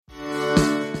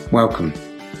Welcome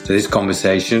to this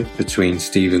conversation between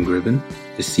Stephen Gribben,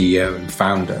 the CEO and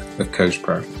founder of Coach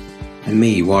Pro, and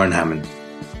me, Warren Hammond.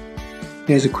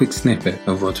 Here's a quick snippet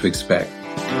of what to expect.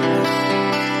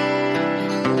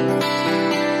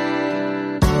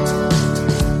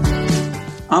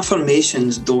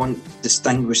 Affirmations don't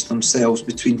distinguish themselves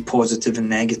between positive and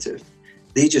negative.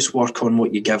 They just work on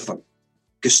what you give them.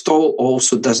 Gestalt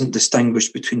also doesn't distinguish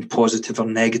between positive or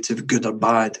negative, good or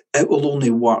bad. It will only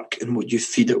work in what you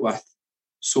feed it with.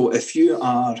 So if you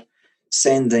are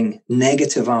sending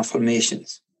negative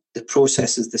affirmations, the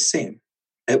process is the same.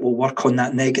 It will work on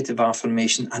that negative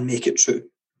affirmation and make it true.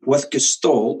 With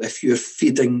Gestalt, if you're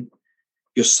feeding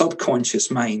your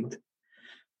subconscious mind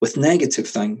with negative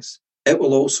things, it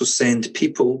will also send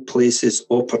people, places,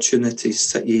 opportunities,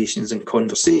 situations, and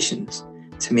conversations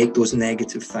to make those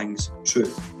negative things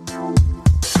true.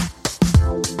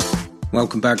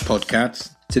 Welcome back,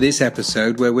 podcasts, to this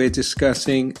episode where we're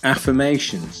discussing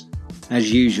affirmations.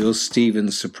 As usual, Stephen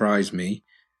surprised me,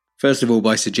 first of all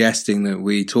by suggesting that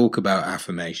we talk about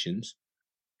affirmations,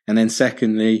 and then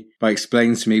secondly by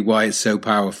explaining to me why it's so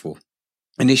powerful.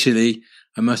 Initially,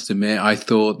 I must admit, I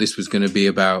thought this was going to be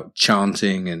about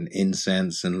chanting and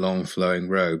incense and long flowing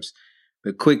robes,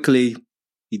 but quickly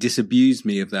he disabused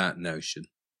me of that notion.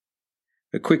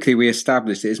 But quickly we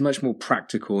established it is much more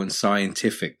practical and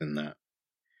scientific than that.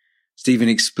 Stephen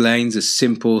explains a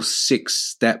simple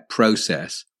 6-step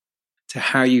process to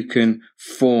how you can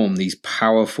form these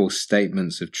powerful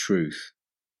statements of truth.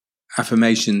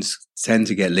 Affirmations tend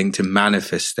to get linked to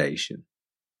manifestation.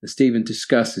 And Stephen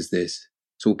discusses this,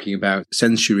 talking about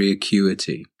sensory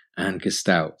acuity and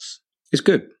gestalts. It's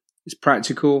good. It's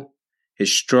practical.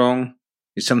 It's strong.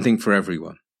 It's something for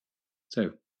everyone.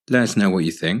 So let us know what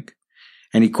you think.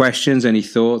 Any questions, any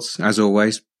thoughts? As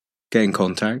always, get in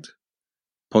contact.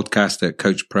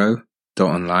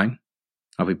 podcast@coachpro.online.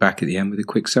 I'll be back at the end with a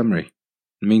quick summary.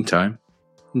 In the meantime,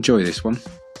 enjoy this one.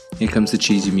 Here comes the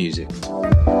cheesy music.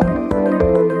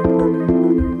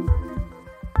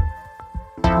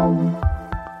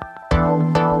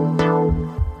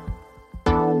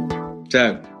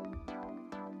 So,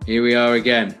 here we are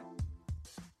again.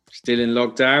 Still in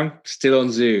lockdown, still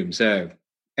on Zoom. So,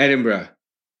 Edinburgh,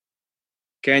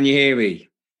 can you hear me?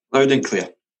 Loud and clear.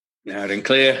 Loud and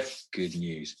clear. Good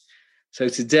news. So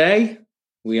today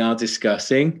we are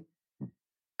discussing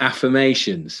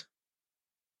affirmations.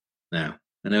 Now,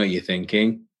 I know what you're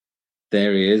thinking.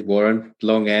 There he is, Warren.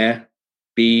 Long hair,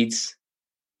 beads,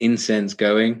 incense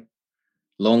going,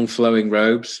 long flowing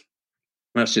robes.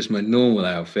 That's just my normal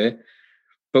outfit.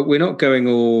 But we're not going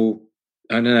all,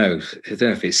 I don't know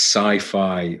if it's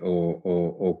sci-fi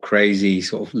or crazy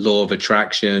sort of law of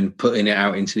attraction, putting it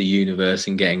out into the universe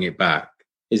and getting it back,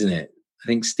 isn't it? I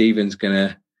think Stephen's going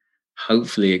to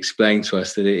hopefully explain to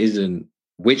us that it isn't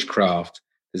witchcraft.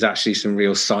 There's actually some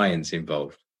real science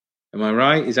involved. Am I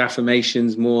right? Is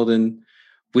affirmations more than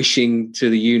wishing to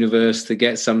the universe to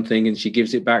get something and she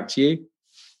gives it back to you?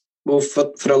 Well,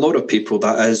 for a lot of people,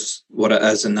 that is what it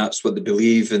is, and that's what they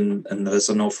believe, and there's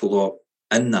an awful lot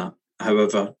in that.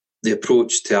 However, the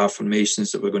approach to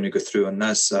affirmations that we're going to go through on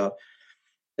this are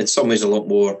in some ways a lot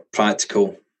more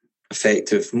practical,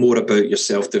 effective, more about your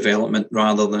self-development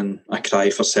rather than a cry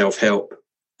for self-help.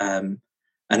 And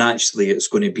actually, it's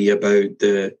going to be about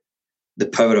the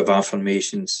power of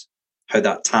affirmations, how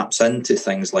that taps into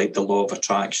things like the law of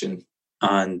attraction,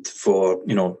 and for,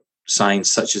 science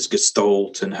such as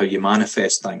Gestalt and how you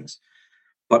manifest things,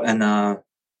 but in a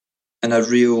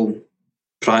real,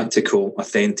 practical,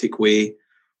 authentic way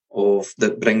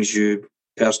that brings you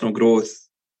personal growth,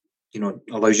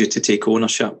 allows you to take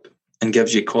ownership and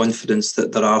gives you confidence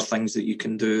that there are things that you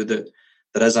can do, that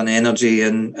there is an energy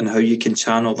and how you can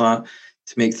channel that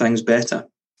to make things better.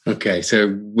 Okay,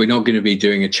 so we're not going to be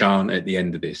doing a chant at the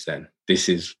end of this then.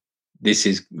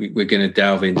 We're going to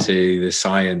delve into the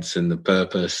science and the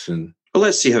purpose. Well,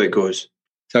 let's see how it goes.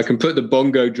 So I can put the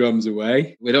bongo drums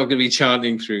away. We're not going to be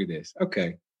chanting through this.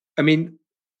 Okay. I mean,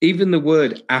 even the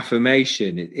word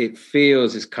affirmation, it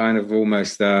feels as kind of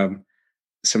almost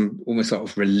some almost sort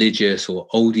of religious or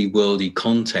oldie worldy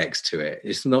context to it.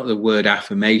 It's not the word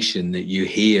affirmation that you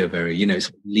hear very,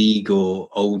 it's legal,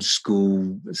 old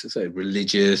school, it's sort of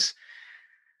religious.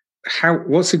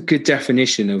 What's a good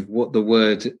definition of what the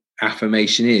word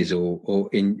affirmation is, or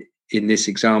in this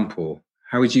example,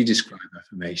 how would you describe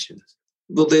affirmations?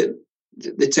 Well, the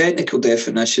technical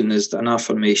definition is that an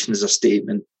affirmation is a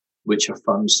statement which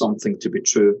affirms something to be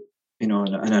true. And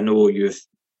I know you've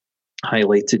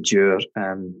highlighted your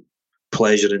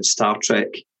pleasure in Star Trek.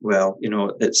 Well,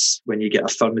 it's when you get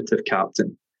affirmative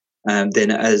captain,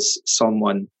 then it is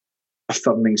someone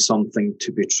affirming something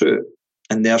to be true.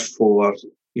 And therefore,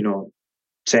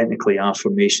 technically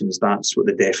affirmations, that's what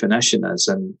the definition is.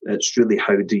 And it's really,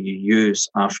 how do you use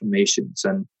affirmations?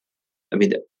 And I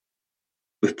mean,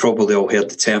 we've probably all heard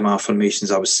the term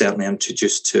affirmations. I was certainly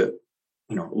introduced to it,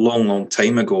 long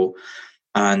time ago,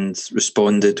 and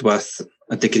responded with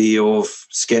a degree of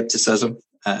skepticism,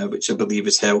 which I believe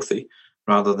is healthy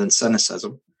rather than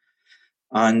cynicism.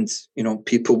 And,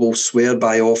 people will swear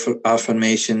by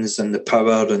affirmations and the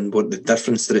power and what the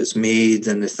difference that it's made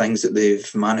and the things that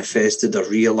they've manifested or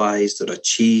realized or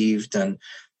achieved. And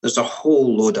there's a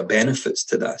whole load of benefits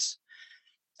to this.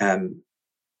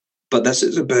 But this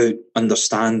is about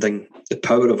understanding the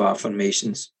power of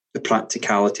affirmations, the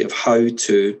practicality of how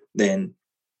to then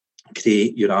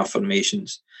create your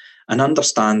affirmations, and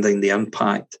understanding the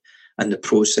impact and the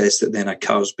process that then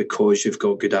occurs because you've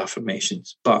got good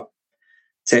affirmations. But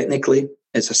technically,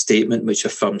 it's a statement which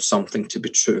affirms something to be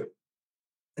true.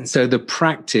 And so the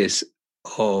practice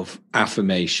of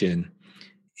affirmation,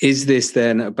 is this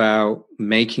then about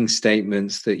making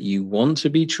statements that you want to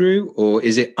be true, or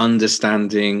is it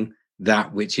understanding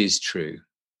that which is true?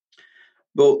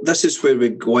 Well, this is where we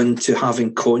go into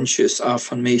having conscious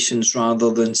affirmations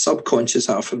rather than subconscious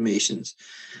affirmations,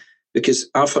 because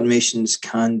affirmations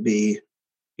can be,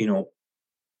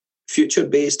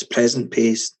 future-based,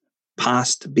 present-based,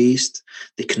 past-based.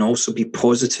 They can also be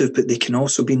positive, but they can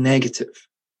also be negative,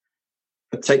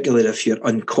 particularly if you're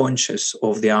unconscious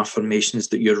of the affirmations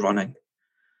that you're running.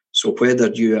 So whether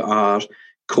you are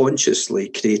consciously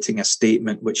creating a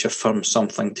statement which affirms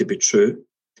something to be true,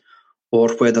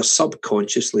 or whether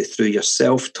subconsciously through your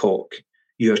self-talk,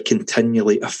 you're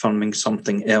continually affirming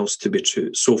something else to be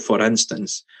true. So for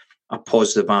instance, a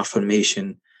positive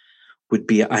affirmation would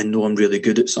be, I know I'm really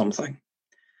good at something.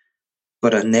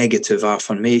 But a negative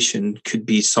affirmation could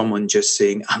be someone just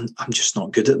saying, I'm just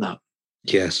not good at that.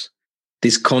 Yes.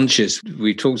 This conscious,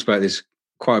 we talked about this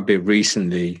quite a bit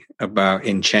recently, about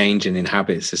in change and in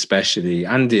habits especially,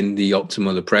 and in the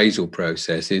optimal appraisal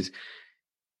process, is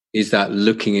that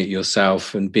looking at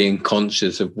yourself and being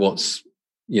conscious of what's,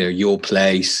 your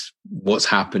place, what's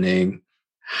happening,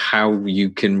 how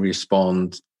you can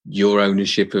respond, your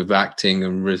ownership of acting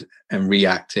and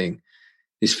reacting.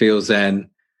 This feels then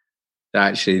that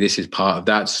actually this is part of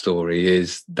that story,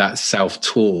 is that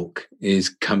self-talk is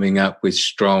coming up with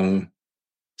strong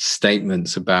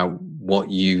statements about what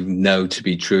you know to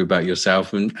be true about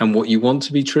yourself and what you want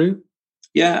to be true.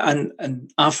 Yeah,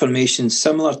 and affirmations,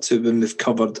 similar to when we've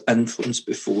covered influence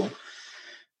before.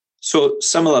 So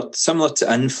similar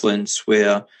to influence,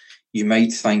 where you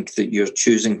might think that you're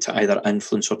choosing to either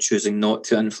influence or choosing not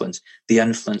to influence, the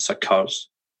influence occurs.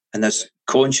 And this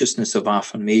consciousness of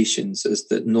affirmations is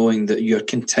that knowing that you're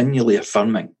continually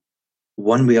affirming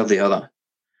one way or the other,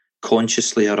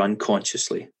 consciously or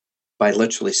unconsciously, by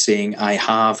literally saying, I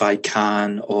have, I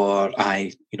can, or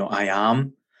I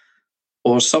am,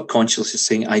 or subconsciously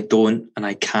saying, I don't, and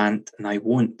I can't, and I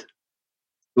won't.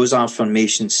 Those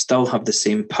affirmations still have the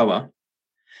same power,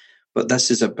 but this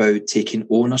is about taking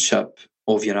ownership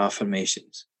of your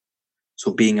affirmations.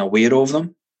 So being aware of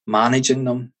them, managing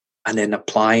them, and then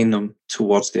applying them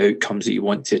towards the outcomes that you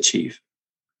want to achieve.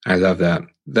 I love that.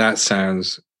 That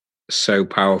sounds so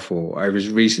powerful. I was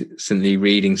recently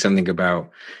reading something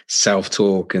about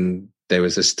self-talk, and there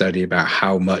was a study about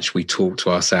how much we talk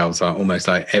to ourselves, almost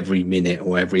like every minute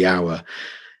or every hour.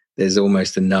 There's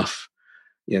almost enough,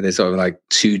 there's sort of like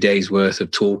 2 days worth of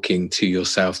talking to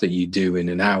yourself that you do in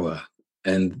an hour.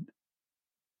 And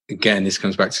again, this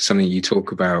comes back to something you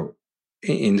talk about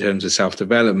in terms of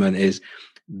self-development, is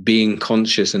being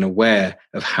conscious and aware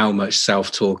of how much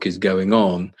self-talk is going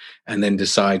on, and then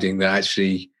deciding that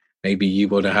actually maybe you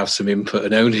want to have some input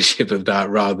and ownership of that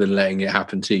rather than letting it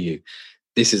happen to you.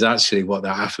 This is actually what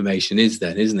that affirmation is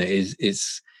then, isn't it?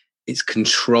 It's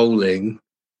controlling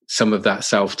some of that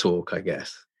self-talk, I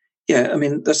guess. Yeah, I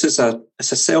mean, it's a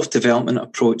self-development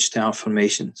approach to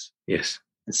affirmations. Yes.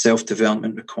 And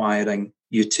self-development requiring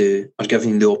you or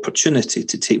giving you the opportunity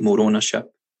to take more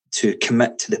ownership, to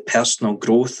commit to the personal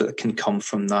growth that can come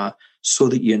from that, so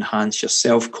that you enhance your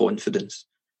self-confidence.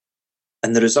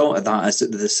 And the result of that is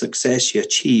that the success you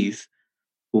achieve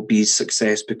will be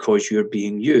success because you're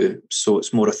being you. So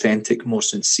it's more authentic, more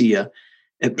sincere.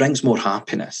 It brings more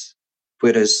happiness.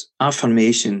 Whereas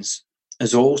affirmations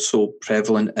is also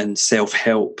prevalent in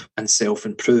self-help and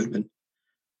self-improvement,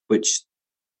 which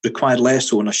require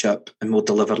less ownership and will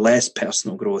deliver less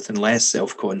personal growth and less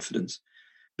self-confidence,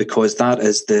 because that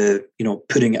is the,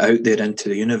 putting it out there into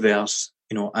the universe,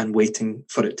 and waiting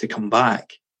for it to come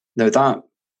back. Now that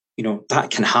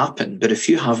can happen, but if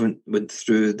you haven't went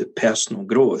through the personal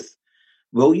growth,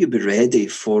 will you be ready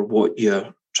for what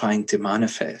you're trying to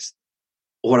manifest?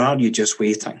 Or are you just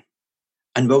waiting?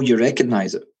 And will you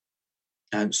recognize it?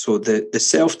 And so the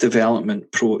self-development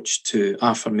approach to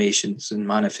affirmations and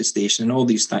manifestation and all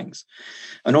these things,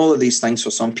 and all of these things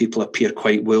for some people appear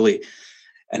quite woolly.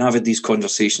 And I've had these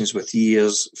conversations for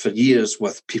years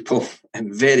with people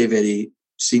in very, very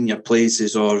senior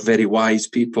places, or very wise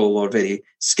people, or very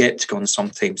skeptical and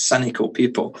sometimes cynical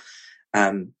people.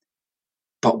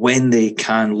 But when they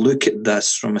can look at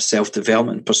this from a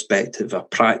self-development perspective, a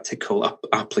practical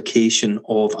application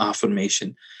of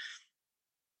affirmation,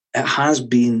 it has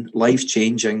been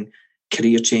life-changing,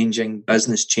 career-changing,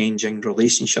 business-changing,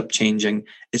 relationship-changing.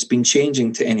 It's been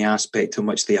changing to any aspect in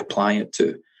which they apply it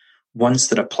to, once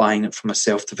they're applying it from a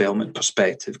self-development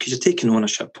perspective, because you're taking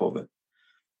ownership of it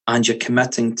and you're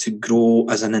committing to grow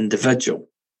as an individual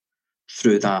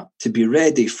through that, to be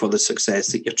ready for the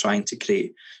success that you're trying to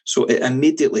create. So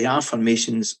immediately,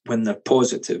 affirmations, when they're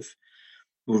positive,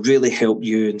 will really help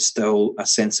you instill a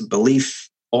sense of belief,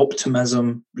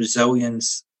 optimism,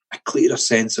 resilience, a clearer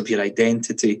sense of your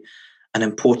identity, and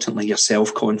importantly, your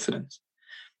self-confidence.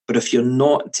 But if you're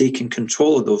not taking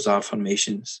control of those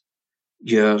affirmations,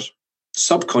 your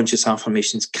subconscious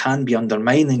affirmations can be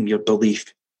undermining your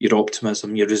belief, your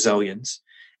optimism, your resilience.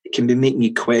 It can be making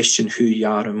you question who you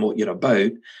are and what you're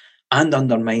about, and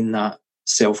undermine that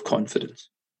self-confidence.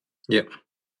 Yeah.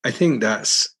 I think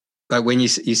that's like when you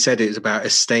said it's about a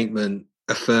statement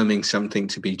affirming something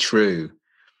to be true.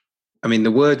 I mean,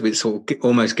 the word which sort of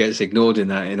almost gets ignored in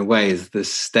that, in a way, is the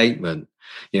statement,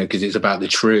 because it's about the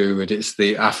true and it's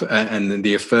the and then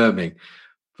the affirming.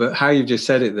 But how you just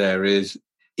said it there is,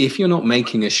 if you're not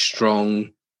making a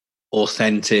strong,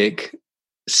 authentic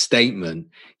statement,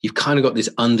 you've kind of got this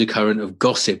undercurrent of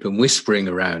gossip and whispering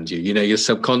around you. Your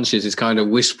subconscious is kind of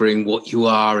whispering what you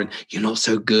are, and you're not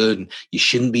so good, and you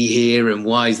shouldn't be here, and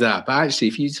why is that? But actually,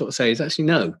 if you sort of say, it's actually,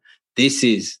 no, this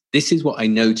is what I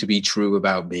know to be true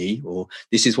about me, or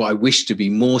this is what I wish to be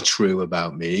more true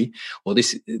about me, or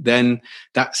this, then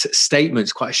that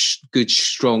statement's quite a good,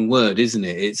 strong word, isn't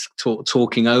it? It's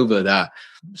talking over that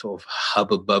sort of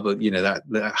hubbub,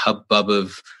 that hubbub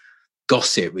of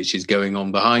gossip which is going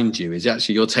on behind you. Is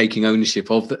actually you're taking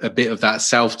ownership of a bit of that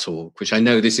self-talk, which I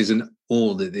know this isn't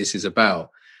all that this is about,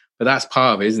 but that's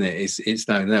part of it, isn't it? It's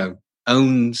no,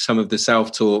 own some of the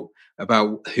self-talk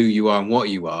about who you are and what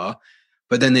you are.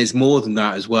 But then there's more than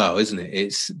that as well, isn't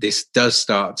it? This does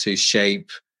start to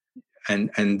shape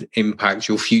and impact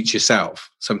your future self,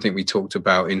 something we talked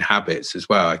about in habits as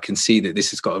well. I can see that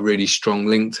this has got a really strong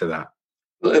link to that.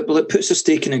 Well, it puts a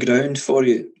stake in the ground for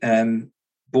you,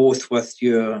 both with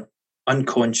your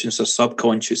unconscious or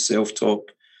subconscious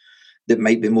self-talk that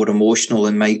might be more emotional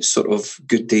and might sort of,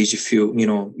 good days you feel,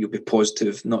 you'll be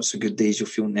positive, not so good days you'll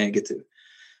feel negative.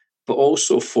 But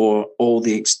also for all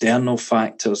the external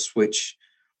factors, which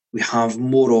we have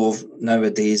more of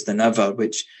nowadays than ever,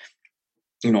 which,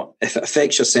 if it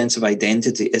affects your sense of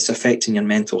identity, it's affecting your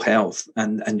mental health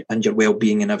and your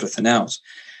well-being and everything else.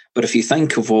 But if you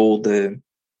think of all the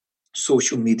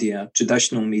social media,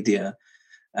 traditional media,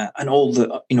 and all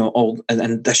the,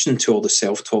 in addition to all the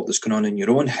self-talk that's going on in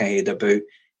your own head about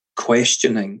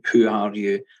questioning, who are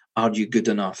you good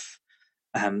enough?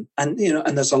 And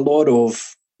there's a lot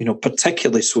of,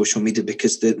 particularly social media,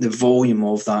 because the volume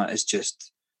of that is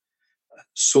just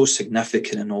so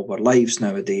significant in all our lives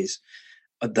nowadays,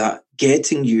 that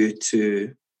getting you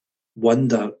to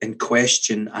wonder and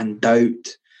question and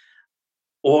doubt,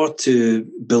 or to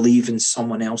believe in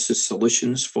someone else's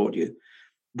solutions for you,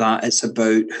 that it's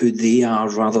about who they are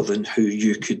rather than who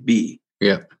you could be.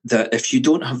 Yeah. That if you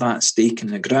don't have that stake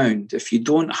in the ground, if you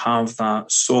don't have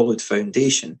that solid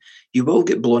foundation, you will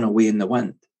get blown away in the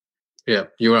wind. Yeah,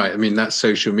 you're right. I mean, that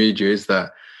social media is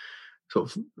that sort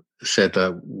of said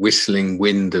whistling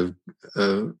wind of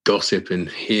gossip and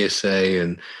hearsay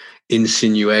and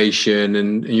insinuation.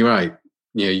 And you're right.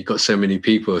 You've got so many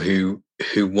people who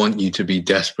want you to be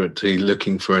desperately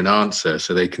looking for an answer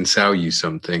so they can sell you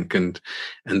something.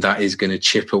 And that is going to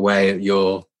chip away at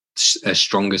a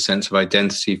stronger sense of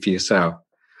identity for yourself.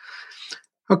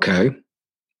 Okay.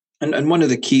 And one of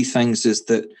the key things is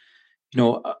that,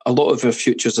 a lot of our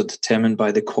futures are determined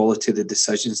by the quality of the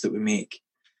decisions that we make.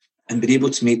 And being able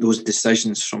to make those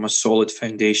decisions from a solid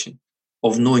foundation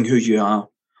of knowing who you are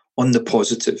on the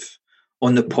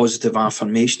positive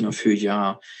affirmation of who you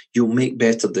are, you'll make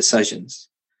better decisions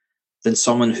than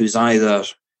someone who's either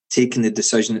taking the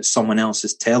decision that someone else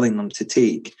is telling them to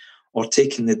take, or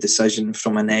taking the decision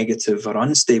from a negative or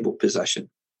unstable position,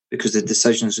 because the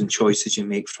decisions and choices you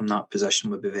make from that position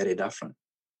would be very different.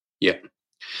 Yeah.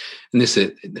 And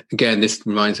this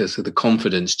reminds us of the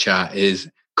confidence chat. Is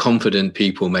confident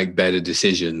people make better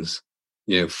decisions,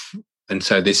 and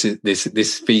so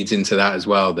this feeds into that as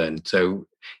well then. So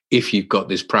if you've got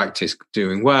this practice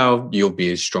doing well, you'll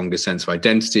be a stronger sense of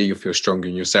identity, you'll feel stronger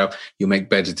in yourself, you'll make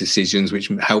better decisions which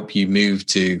help you move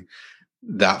to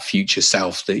that future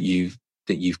self that you've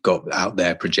got out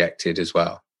there projected as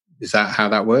well. Is that how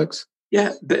that works?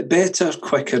 Yeah, but better,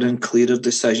 quicker and clearer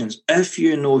decisions. If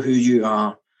you know who you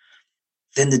are,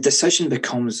 then the decision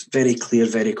becomes very clear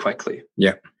very quickly.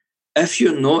 Yeah. If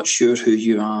you're not sure who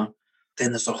you are,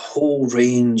 then there's a whole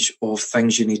range of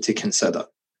things you need to consider.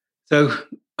 So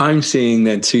I'm seeing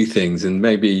then two things, and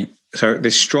maybe so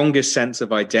the strongest sense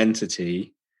of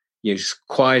identity,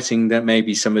 quieting that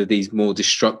maybe some of these more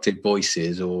destructive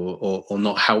voices or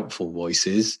not helpful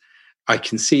voices. I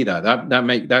can see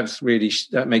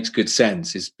that makes good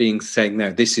sense. It's saying,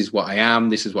 no, this is what I am,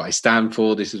 this is what I stand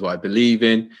for, this is what I believe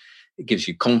in. It gives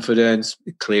you confidence,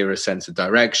 a clearer sense of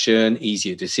direction,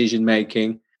 easier decision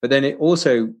making. But then it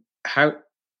also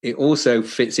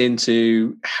fits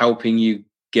into helping you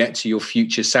get to your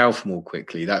future self more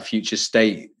quickly, that future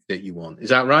state that you want. Is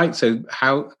that right? So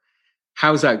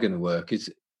how's that going to work?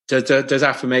 Does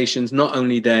affirmations not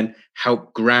only then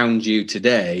help ground you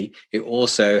today, it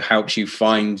also helps you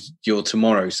find your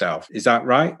tomorrow self? Is that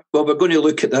right? Well, we're going to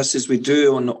look at this as we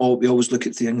do we always look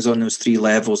at things on those three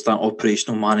levels, that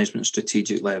operational, management,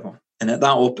 strategic level. And at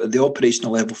the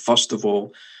operational level, first of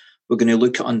all, we're going to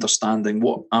look at understanding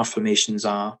what affirmations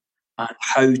are and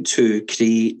how to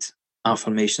create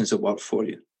affirmations that work for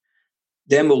you.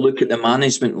 Then we'll look at the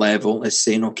management level as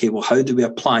saying, okay, well, how do we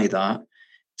apply that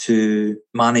to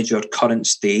manage our current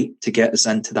state to get us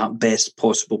into that best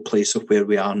possible place of where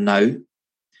we are now?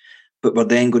 But we're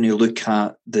then going to look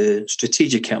at the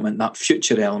strategic element, that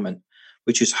future element,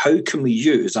 which is how can we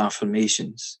use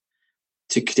affirmations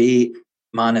to create,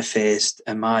 manifest,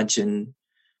 imagine,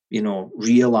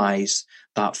 realize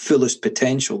that fullest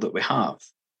potential that we have.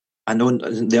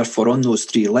 And therefore, on those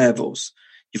three levels,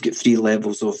 you've got three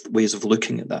levels of ways of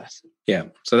looking at this. Yeah.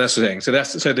 So that's the thing.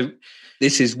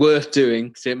 This is worth doing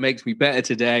because it makes me better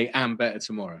today and better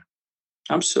tomorrow.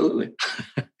 Absolutely.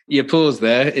 You pause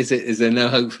there. Is there no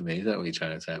hope for me? Is that what you're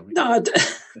trying to tell me? No,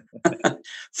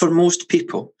 for most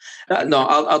people. No,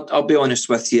 I'll be honest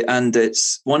with you. And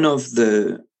it's one of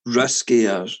the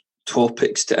riskier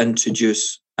topics to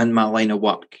introduce in my line of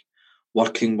work,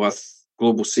 working with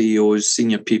global CEOs,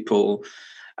 senior people,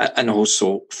 and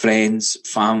also friends,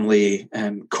 family,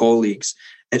 colleagues.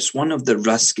 It's one of the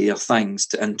riskier things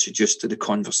to introduce to the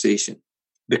conversation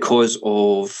because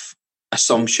of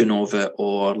assumption of it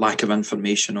or lack of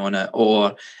information on it,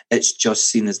 or it's just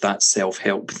seen as that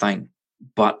self-help thing.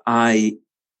 But I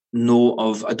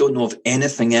don't know of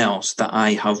anything else that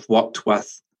I have worked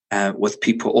with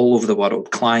people all over the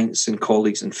world, clients and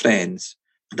colleagues and friends,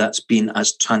 that's been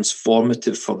as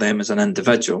transformative for them as an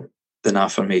individual than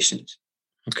affirmations.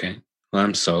 Okay, well,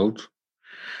 I'm sold.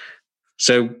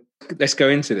 So let's go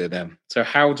into it then. So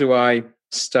how do I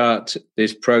start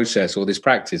this process or this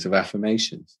practice of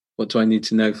affirmations? What do I need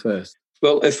to know first?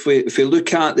 Well, if we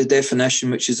look at the definition,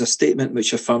 which is a statement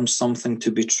which affirms something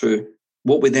to be true,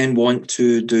 what we then want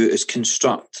to do is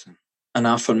construct an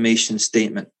affirmation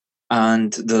statement.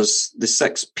 And there's the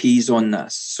 6 P's on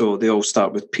this. So they all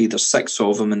start with P. There's 6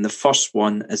 of them. And the first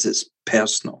one is it's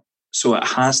personal. So it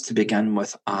has to begin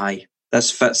with I. This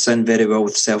fits in very well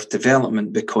with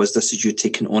self-development because this is you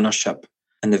taking ownership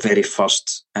in the very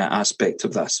first aspect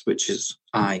of this, which is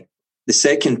I. The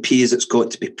second P is it's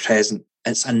got to be present.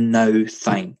 It's a now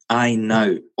thing. I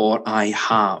now, or I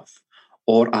have,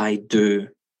 or I do,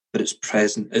 but it's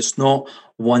present. It's not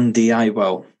one day I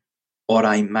will, or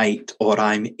I might, or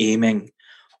I'm aiming.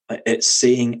 It's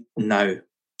saying now.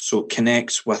 So it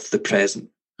connects with the present.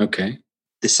 Okay.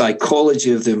 The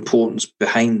psychology of the importance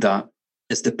behind that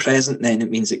is the present, then it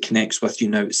means it connects with you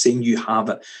now. It's saying you have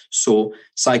it. So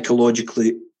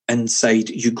psychologically inside,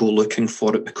 you go looking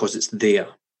for it because it's there.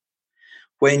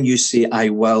 When you say I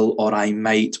will, or I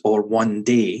might, or one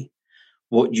day,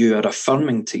 what you are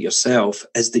affirming to yourself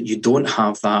is that you don't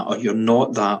have that, or you're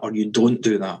not that, or you don't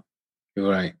do that.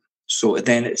 You're right. So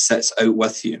then it sits out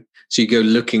with you. So you go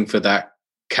looking for that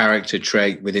character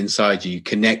trait within inside you. You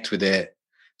connect with it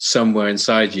somewhere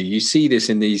inside you. You see this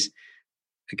in these,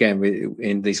 again,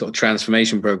 in these sort of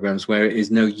transformation programs where it is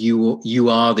no, you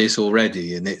are this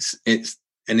already, and it's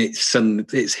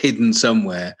hidden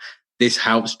somewhere. This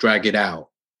helps drag it out.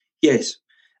 Yes.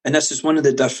 And this is one of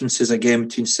the differences, again,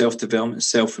 between self-development and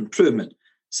self-improvement.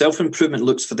 Self-improvement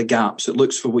looks for the gaps. It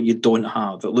looks for what you don't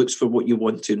have. It looks for what you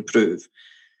want to improve.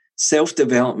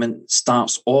 Self-development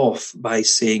starts off by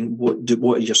saying, what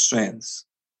are your strengths?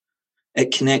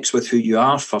 It connects with who you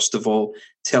are, first of all.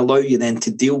 to allow you then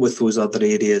to deal with those other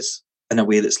areas in a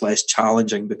way that's less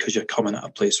challenging because you're coming at a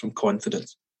place from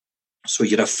confidence. So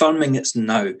you're affirming it's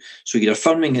now. So you're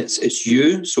affirming it's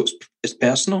you, so it's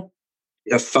personal.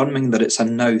 You're affirming that it's a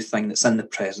now thing that's in the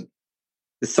present.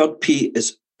 The third P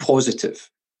is positive.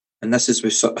 And this, as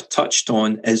we've sort of touched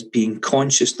on, is being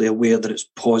consciously aware that it's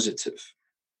positive,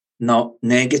 not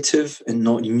negative and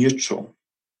not neutral.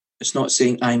 It's not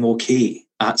saying I'm okay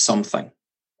at something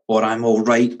or I'm all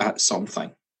right at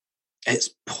something.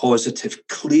 It's positive,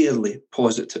 clearly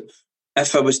positive.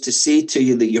 If I was to say to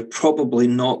you that you're probably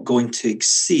not going to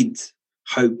exceed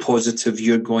how positive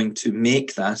you're going to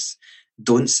make this,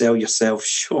 don't sell yourself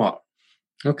short.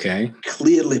 Okay.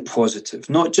 Clearly positive,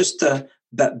 not just a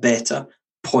bit better,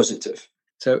 positive.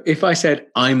 So if I said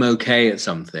I'm okay at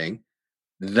something,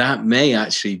 that may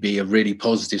actually be a really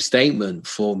positive statement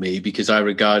for me because I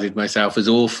regarded myself as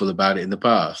awful about it in the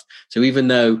past. So even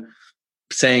though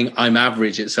saying I'm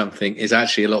average at something is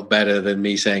actually a lot better than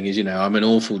me saying, I'm an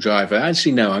awful driver.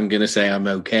 Actually, no, I'm going to say I'm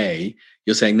okay.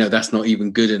 You're saying, no, that's not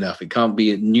even good enough. It can't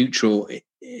be neutral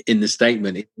in the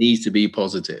statement. It needs to be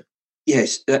positive.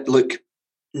 Yes. Look,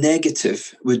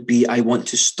 negative would be, I want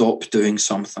to stop doing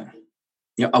something.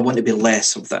 I want to be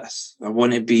less of this. I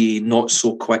want to be not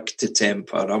so quick to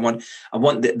temper. I want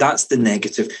that's the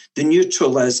negative. The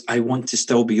neutral is, I want to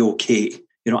still be okay.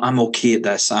 I'm okay at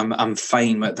this. I'm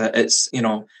fine with it. It's,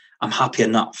 I'm happy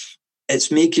enough.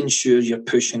 It's making sure you're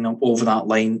pushing them over that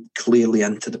line clearly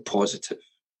into the positive.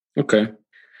 Okay.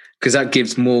 Because that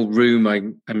gives more room,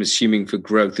 I'm assuming, for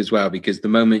growth as well, because the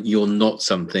moment you're not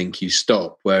something, you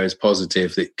stop, whereas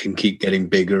positive, it can keep getting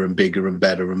bigger and bigger and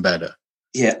better and better.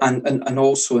 Yeah, and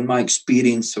also in my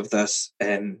experience of this,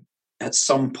 at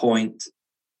some point,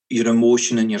 your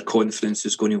emotion and your confidence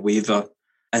is going to waver.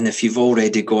 And if you've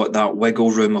already got that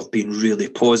wiggle room of being really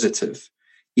positive,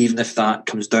 even if that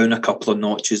comes down a couple of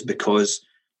notches because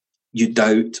you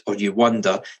doubt or you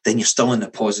wonder, then you're still in the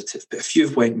positive. But if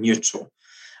you've went neutral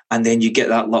and then you get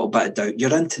that little bit of doubt,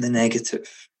 you're into the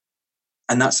negative.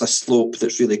 And that's a slope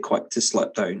that's really quick to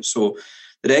slip down. So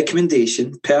the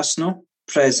recommendation, personal,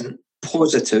 present,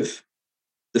 positive.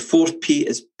 The fourth P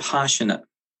is passionate.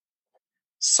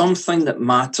 Something that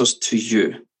matters to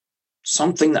you.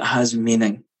 Something that has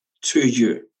meaning to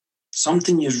you.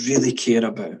 Something you really care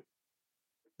about.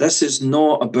 This is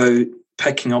not about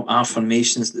picking up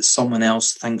affirmations that someone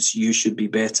else thinks you should be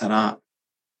better at.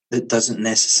 That doesn't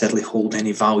necessarily hold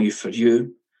any value for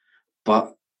you.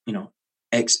 But,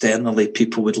 externally,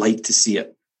 people would like to see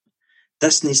it.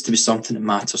 This needs to be something that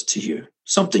matters to you.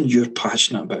 Something you're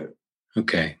passionate about.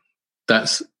 Okay.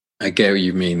 I get what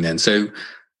you mean then. So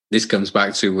this comes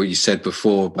back to what you said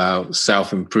before about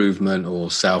self-improvement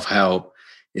or self-help,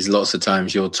 is lots of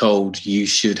times you're told you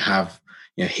should have,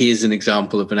 here's an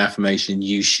example of an affirmation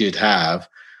you should have.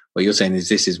 What you're saying is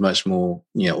this is much more,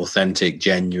 authentic,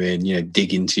 genuine,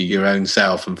 dig into your own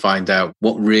self and find out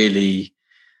what really,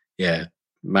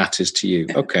 matters to you.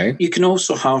 Okay. You can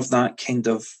also have that kind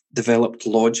of developed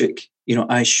logic.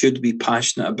 I should be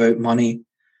passionate about money.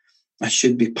 I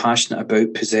should be passionate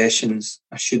about possessions.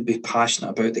 I should be passionate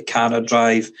about the car I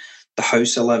drive, the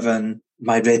house I live in,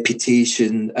 my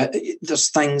reputation. There's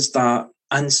things that,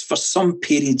 and for some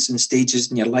periods and stages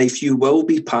in your life, you will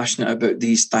be passionate about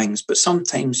these things, but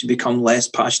sometimes you become less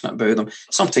passionate about them.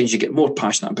 Sometimes you get more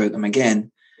passionate about them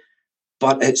again.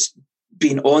 But it's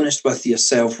being honest with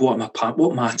yourself, what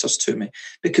matters to me?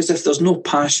 Because if there's no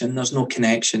passion, there's no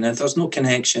connection. If there's no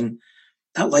connection,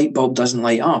 that light bulb doesn't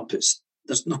light up.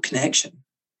 There's no connection.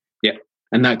 Yeah.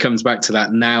 And that comes back to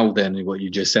that now then, what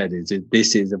you just said, is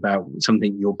this is about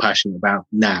something you're passionate about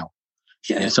now.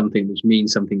 Yeah. Something which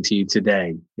means something to you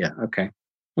today. Yeah. Okay.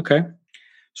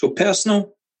 So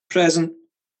personal, present,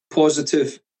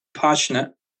 positive,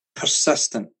 passionate,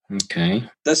 persistent. Okay.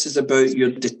 This is about your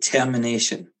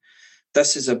determination.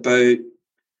 This is about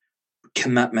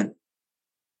commitment.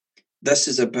 This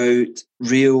is about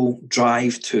real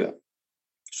drive to it.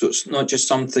 So it's not just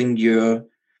something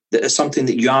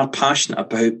that you are passionate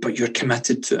about, but you're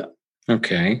committed to it.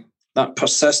 Okay. That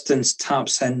persistence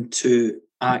taps into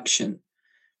action,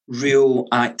 real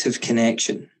active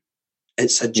connection.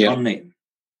 It's a journey. Yeah.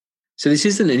 So this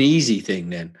isn't an easy thing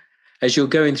then. As you're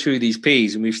going through these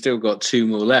P's, and we've still got 2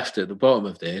 more left at the bottom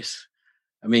of this,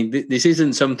 I mean, this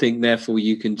isn't something, therefore,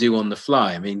 you can do on the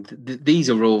fly. I mean, these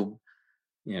are all,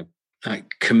 like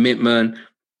commitment,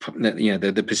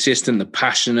 the persistent, the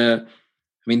passionate.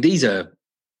 I mean,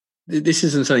 this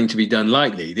isn't something to be done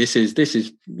lightly. This is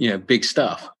big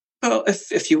stuff. Well,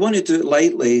 if you want to do it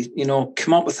lightly,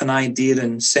 come up with an idea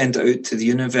and send it out to the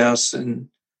universe and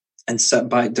sit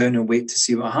back down and wait to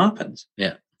see what happens.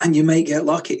 Yeah. And you might get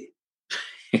lucky.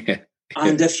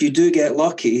 And if you do get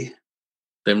lucky,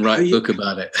 then write a book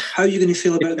about it. How are you going to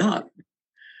feel about that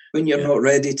when you're not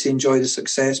ready to enjoy the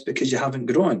success because you haven't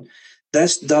grown?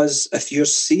 This does, if you're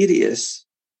serious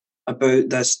about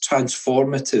this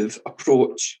transformative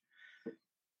approach,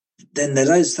 then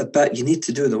there is the bit you need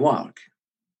to do the work.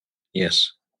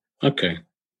 Yes. Okay.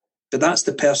 But that's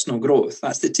the personal growth.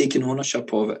 That's the taking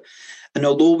ownership of it. And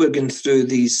although we're going through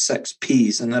these 6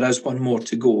 Ps, and there is one more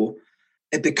to go,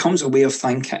 it becomes a way of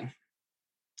thinking.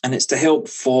 And it's to help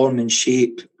form and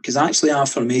shape, because actually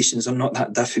affirmations are not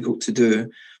that difficult to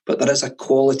do, but there is a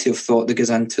quality of thought that goes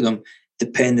into them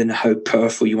depending on how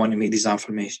powerful you want to make these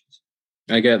affirmations.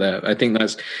 I get that. I think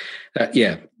that's,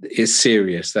 it's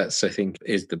serious. That's, I think,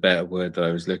 is the better word that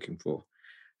I was looking for.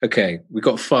 Okay, we've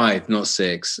got 5, not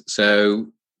 6. So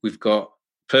we've got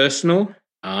personal,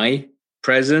 I,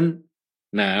 present,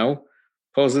 now,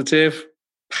 positive,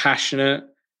 passionate,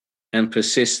 and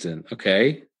persistent.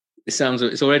 Okay. It's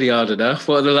already hard enough.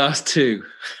 What are the last 2?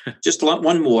 Just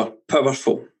one more.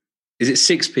 Powerful. Is it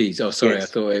 6 Ps? Oh, sorry. Yes.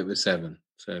 I thought it was 7.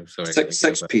 So sorry.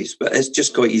 6 Ps, but it's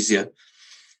just got easier.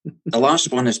 The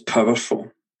last one is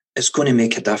powerful. It's going to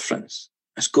make a difference.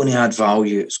 It's going to add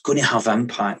value. It's going to have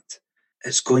impact.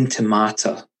 It's going to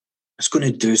matter. It's going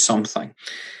to do something.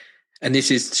 And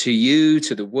this is to you,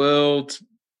 to the world,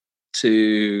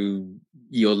 to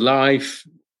your life.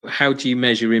 How do you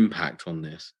measure impact on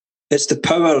this? It's the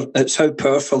power. It's how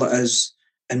powerful it is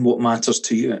and what matters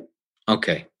to you.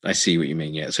 Okay, I see what you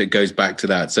mean. Yeah, so it goes back to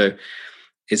that. So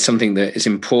it's something that is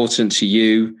important to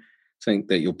you, something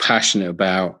that you're passionate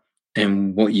about,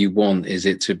 and what you want is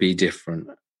it to be different.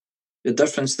 The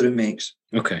difference that it makes.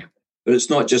 Okay. But it's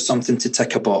not just something to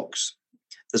tick a box.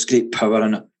 There's great power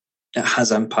in it. It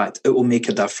has impact. It will make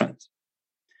a difference.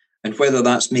 And whether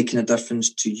that's making a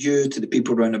difference to you, to the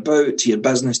people around about, to your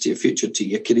business, to your future, to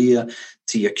your career,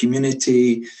 to your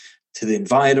community, to the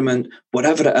environment,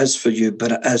 whatever it is for you,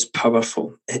 but it is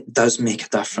powerful. It does make a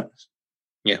difference.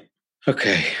 Yeah.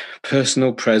 Okay.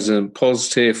 Personal, present,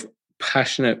 positive,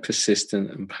 passionate,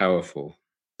 persistent, and powerful.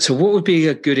 So what would be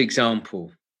a good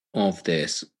example of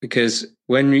this? Because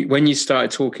when you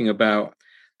started talking about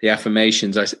the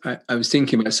affirmations, I was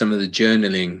thinking about some of the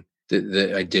journaling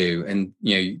that I do, and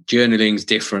journaling is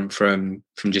different from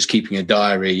just keeping a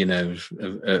diary,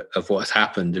 of what's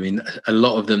happened. I mean, a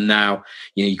lot of them now,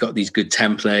 you've got these good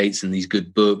templates and these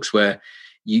good books where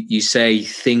you say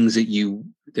things that you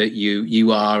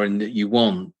are and that you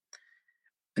want,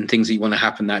 and things that you want to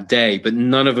happen that day, but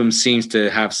none of them seems to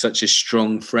have such a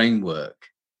strong framework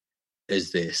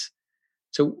as this.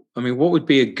 So, I mean, what would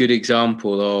be a good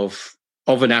example of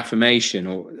an affirmation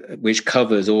which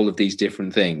covers all of these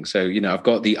different things? So, I've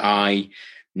got the I,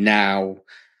 now,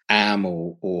 am,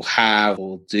 or have,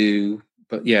 or do.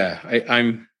 But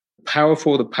I'm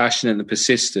powerful, the passionate, and the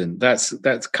persistent.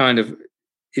 That's kind of,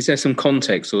 is there some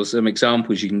context or some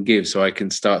examples you can give so I can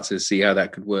start to see how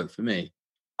that could work for me?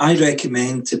 I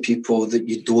recommend to people that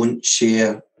you don't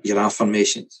share your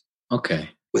affirmations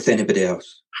with anybody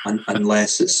else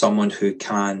unless it's someone who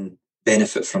can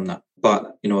benefit from that.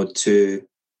 But,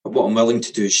 what I'm willing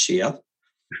to do is share.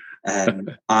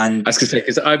 And I was going to say,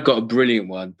 because I've got a brilliant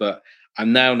one, but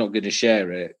I'm now not going to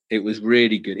share it. It was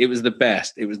really good. It was the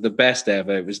best. It was the best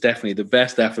ever. It was definitely the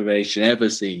best affirmation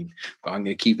ever seen. But I'm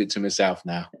going to keep it to myself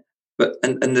now. But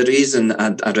and the reason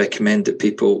I recommend that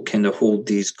people kind of hold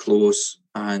these close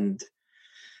and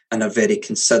are very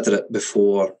considerate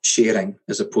before sharing,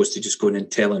 as opposed to just going and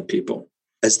telling people,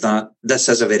 is that this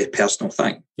is a very personal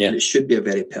thing. Yeah. And it should be a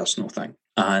very personal thing.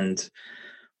 And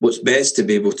what's best to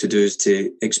be able to do is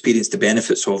to experience the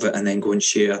benefits of it and then go and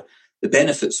share the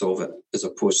benefits of it, as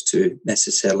opposed to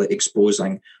necessarily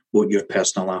exposing what your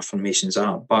personal affirmations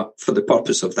are. But for the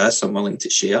purpose of this, I'm willing to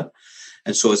share.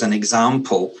 And so as an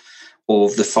example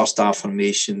of the first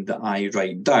affirmation that I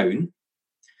write down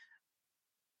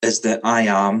is that I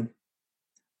am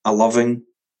a loving,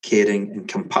 caring, and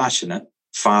compassionate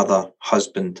father,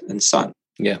 husband, and son.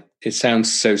 Yeah, it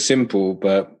sounds so simple,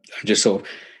 but I'm just sort of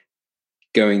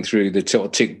going through the sort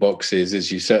of tick boxes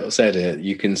as you said it.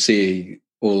 You can see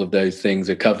all of those things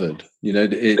are covered.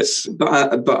 It's.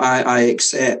 But I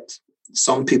accept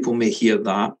some people may hear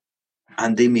that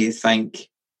and they may think,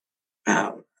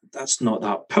 that's not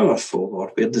that powerful,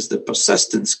 or where does the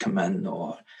persistence come in,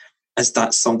 or is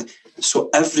that something? So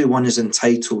everyone is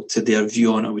entitled to their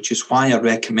view on it, which is why I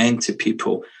recommend to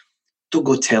people, don't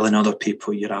go telling other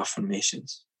people your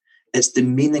affirmations. It's the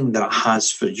meaning that it has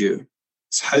for you.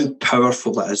 It's how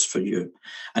powerful it is for you.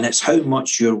 And it's how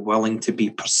much you're willing to be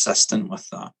persistent with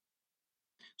that.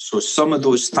 So some of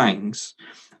those things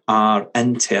are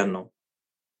internal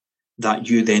that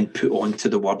you then put onto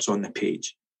the words on the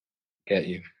page. Get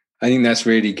you. I think that's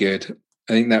really good.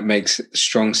 I think that makes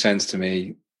strong sense to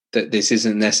me, that this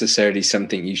isn't necessarily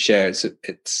something you share.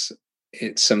 It's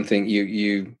something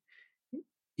you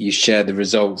share the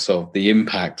results of, the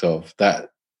impact of that.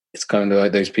 It's kind of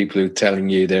like those people who are telling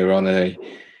you they're on a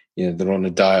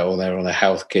diet, or they're on a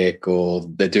health kick, or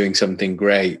they're doing something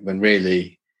great, when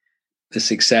really the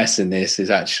success in this is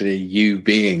actually you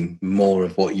being more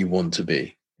of what you want to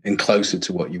be and closer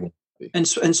to what you want to be. And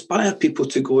inspire people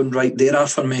to go and write their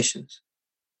affirmations,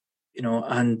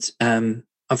 and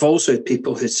I've also had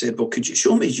people who said, well, could you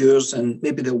show me yours and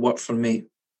maybe they'll work for me.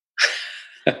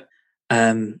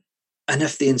 And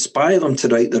if they inspire them to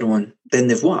write their own, then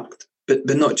they've worked, but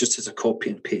not just as a copy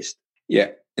and paste.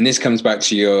 Yeah. And this comes back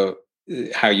to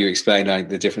how you explain like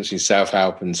the difference between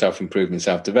self-help and self-improvement,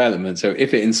 self-development. So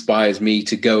if it inspires me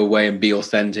to go away and be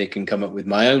authentic and come up with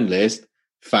my own list,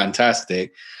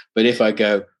 fantastic. But if I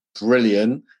go,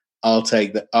 brilliant, I'll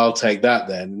take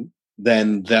that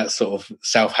then that's sort of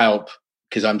self-help,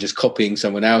 because I'm just copying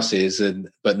someone else's,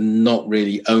 but not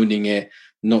really owning it,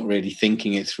 not really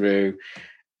thinking it through.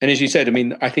 And as you said, I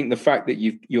mean, I think the fact that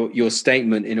your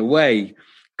statement in a way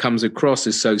comes across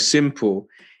as so simple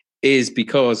is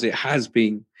because it has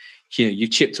been, you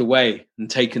chipped away and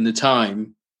taken the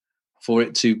time for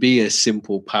it to be a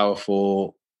simple,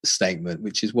 powerful statement,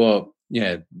 which is what,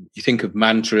 you think of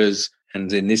mantras,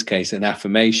 and in this case, an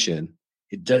affirmation.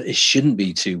 It shouldn't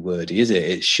be too wordy, is it?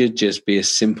 It should just be a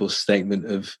simple statement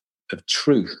of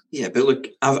truth. Yeah, but look,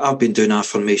 I've been doing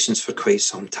affirmations for quite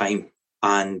some time,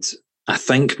 and I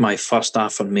think my first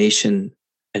affirmation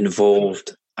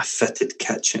involved a fitted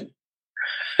kitchen.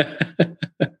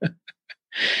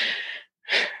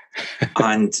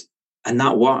 and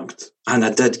that worked, and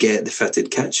I did get the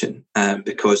fitted kitchen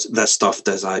because this stuff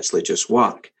does actually just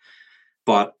work.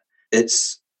 But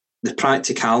it's the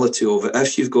practicality of it.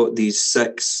 If you've got these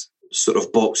 6 sort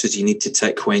of boxes you need to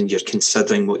tick when you're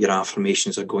considering what your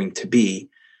affirmations are going to be,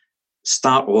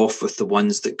 start off with the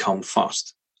ones that come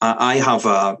first. I have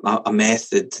a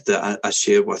method that I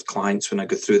share with clients when I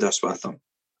go through this with them.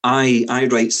 I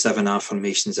write 7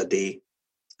 affirmations a day.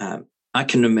 I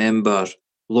can remember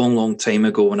long time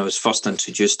ago when I was first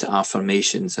introduced to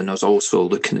affirmations, and I was also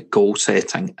looking at goal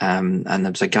setting. And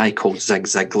there was a guy called Zig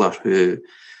Ziglar who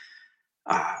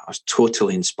I was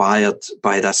totally inspired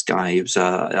by. This guy. He was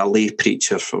a lay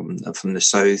preacher from the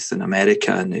South in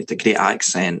America, and he had a great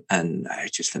accent, and it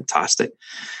was just fantastic.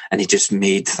 And he just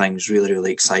made things really,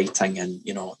 really exciting. And,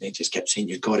 they just kept saying,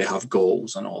 you've got to have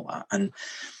goals and all that.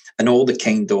 And all the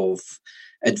kind of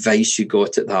advice you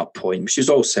got at that point, which is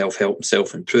all self-help and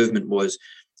self-improvement, was,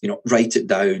 write it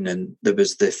down. And there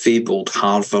was the fabled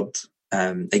Harvard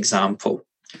example,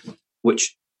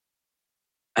 which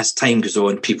as time goes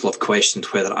on, people have questioned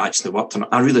whether it actually worked or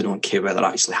not. I really don't care whether it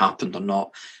actually happened or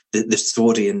not. The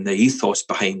story and the ethos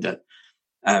behind it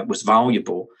was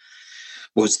valuable.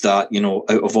 Was that,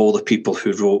 out of all the people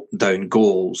who wrote down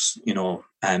goals,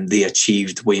 they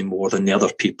achieved way more than the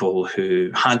other people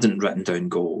who hadn't written down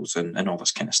goals and all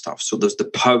this kind of stuff. So there's the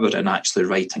power in actually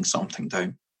writing something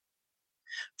down.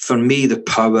 For me, the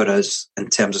power is, in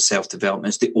terms of self-development,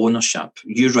 is the ownership.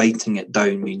 You writing it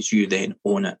down means you then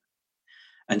own it.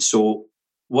 And so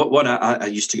what I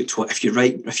used to get taught, if you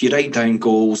write down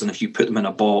goals and if you put them in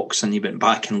a box and you went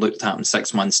back and looked at them in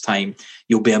 6 months' time,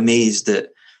 you'll be amazed at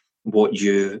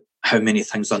how many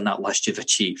things on that list you've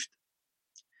achieved.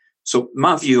 So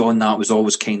my view on that was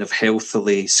always kind of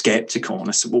healthily skeptical. And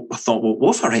I thought,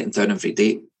 what if I write them down every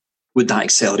day? Would that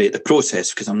accelerate the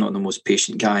process? Because I'm not the most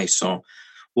patient guy. So,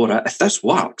 if this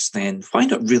works, then why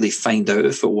not really find out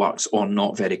if it works or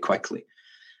not very quickly?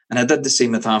 And I did the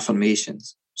same with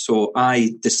affirmations. So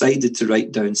I decided to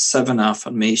write down 7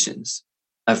 affirmations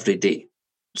every day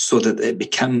so that it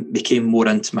became more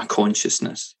into my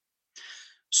consciousness.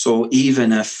 So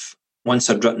even if once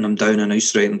I'd written them down, and I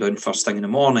used to write them down first thing in the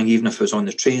morning, even if I was on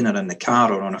the train or in the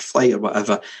car or on a flight or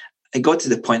whatever, it got to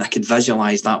the point I could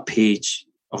visualize that page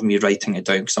of me writing it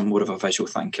down because I'm more of a visual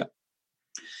thinker.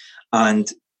 And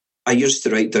I used to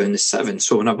write down the 7.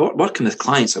 So when I'm working with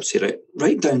clients, I would say,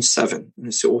 write down 7. And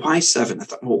they say, well, why 7? I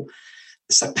thought, well,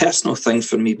 it's a personal thing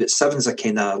for me, but 7 is a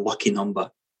kind of lucky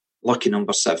number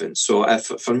 7. So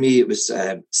for me, it was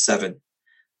 7.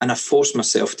 And I forced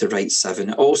myself to write 7.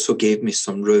 It also gave me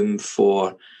some room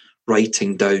for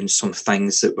writing down some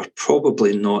things that were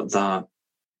probably not that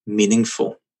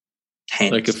meaningful.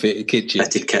 Hence, like a fitted kitchen,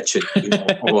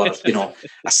 or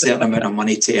a certain amount of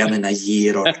money to earn in a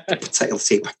year, or a particular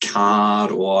type of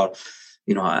car, or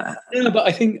Yeah, but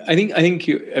I think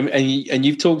you and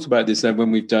you've talked about this when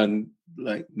we've done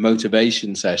like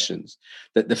motivation sessions,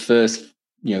 that the first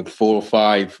 4 or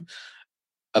 5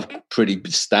 are pretty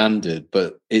standard,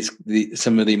 but it's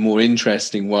some of the more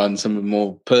interesting ones, some of the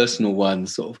more personal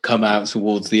ones sort of come out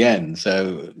towards the end.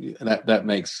 So that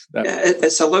makes that.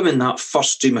 It's allowing that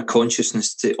first stream of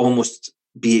consciousness to almost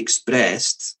be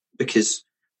expressed, because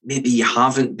maybe you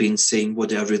haven't been saying, what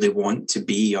do I really want to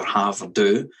be or have or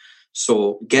do?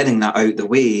 So getting that out the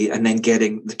way and then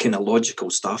getting the kind of logical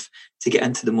stuff to get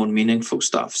into the more meaningful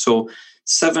stuff. So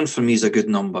 7 for me is a good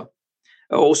number.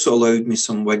 It also allowed me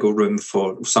some wiggle room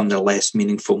for some of the less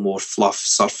meaningful, more fluff,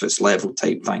 surface level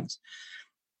type things.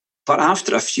 But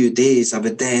after a few days, I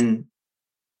would then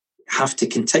have to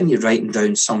continue writing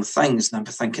down some things. And I'd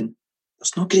be thinking,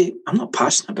 that's not great. I'm not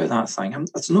passionate about that thing.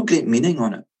 There's no great meaning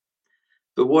on it.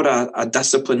 But what I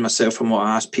discipline myself and what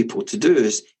I ask people to do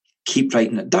is keep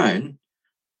writing it down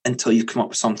until you come up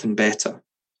with something better.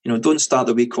 Don't start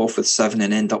the week off with 7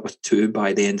 and end up with 2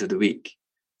 by the end of the week.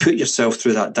 Put yourself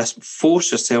through that.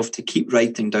 Force yourself to keep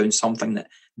writing down something that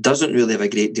doesn't really have a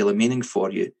great deal of meaning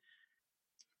for you,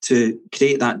 to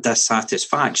create that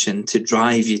dissatisfaction, to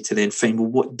drive you to then find, well,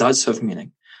 what does have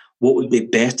meaning? What would be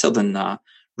better than that,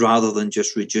 rather than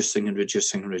just reducing and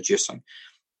reducing and reducing?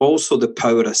 Also, the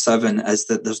power of 7 is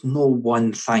that there's no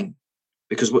one thing,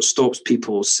 because what stops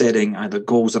people setting either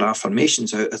goals or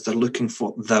affirmations out is they're looking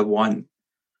for the one,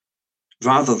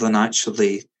 rather than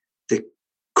actually the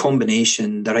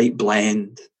combination, the right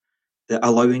blend, the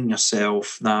allowing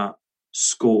yourself that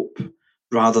scope,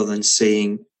 rather than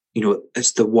saying,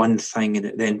 it's the one thing and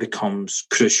it then becomes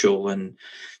crucial and,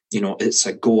 it's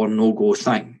a go or no go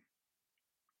thing.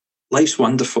 Life's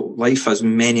wonderful. Life has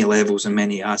many levels and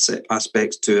many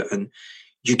aspects to it, and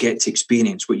you get to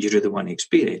experience what you really want to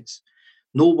experience.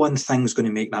 No one thing's going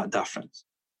to make that difference.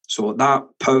 So that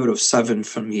power of 7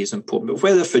 for me is important. But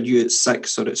whether for you it's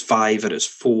 6 or it's 5 or it's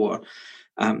 4,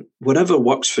 whatever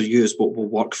works for you is what will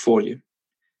work for you.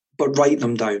 But write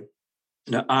them down.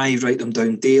 I write them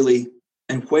down daily.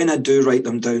 And when I do write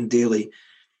them down daily,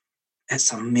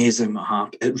 it's amazing what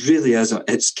happens. It really is.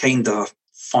 It's kind of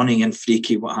funny and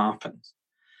freaky what happens.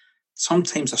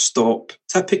 Sometimes I stop,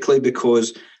 typically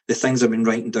because the things I've been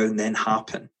writing down then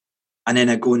happen. And then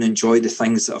I go and enjoy the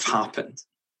things that have happened.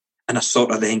 And I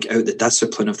sort of then get out the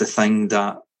discipline of the thing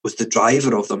that was the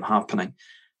driver of them happening.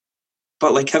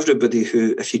 But like everybody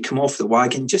who, if you come off the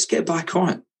wagon, just get back on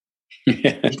it.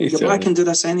 You can go back and do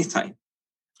this anytime.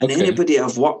 And anybody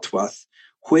I've worked with,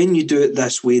 when you do it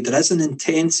this way, there is an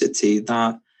intensity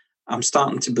that I'm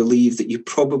starting to believe that you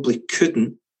probably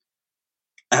couldn't,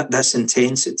 at this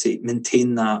intensity,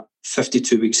 maintain that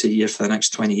 52 weeks a year for the next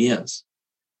 20 years.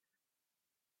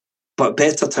 But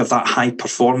better to have that high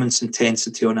performance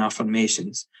intensity on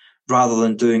affirmations rather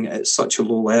than doing it at such a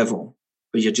low level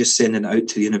where you're just sending it out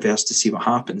to the universe to see what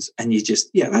happens. And you just,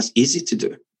 that's easy to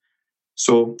do.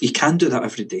 So you can do that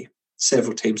every day,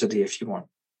 several times a day if you want.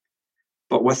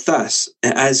 But with this,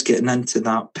 it is getting into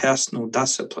that personal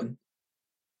discipline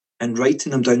and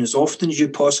writing them down as often as you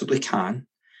possibly can,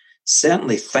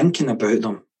 certainly thinking about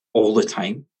them all the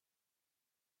time,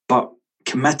 but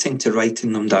committing to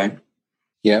writing them down.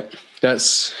 Yeah,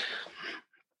 that's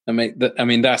again,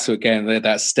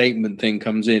 that statement thing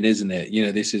comes in, isn't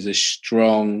it? This is a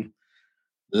strong,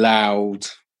 loud,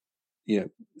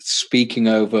 speaking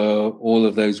over all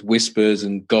of those whispers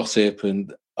and gossip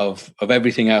and of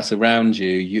everything else around you.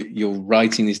 You're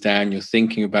writing this down, you're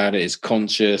thinking about it, it's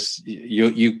conscious,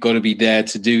 you've got to be there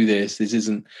to do this. This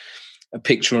isn't a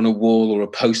picture on a wall or a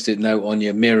post-it note on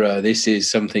your mirror. This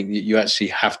is something that you actually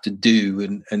have to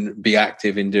do and be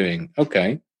active in doing.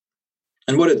 Okay.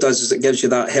 And what it does is it gives you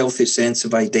that healthy sense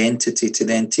of identity to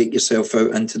then take yourself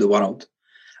out into the world.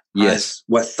 Yes.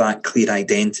 With that clear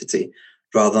identity,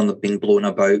 rather than being blown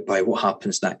about by what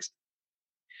happens next.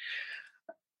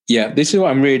 Yeah, this is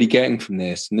what I'm really getting from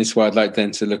this. And this is why I'd like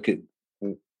then to look at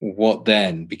what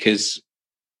then, because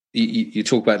you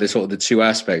talk about this sort of the two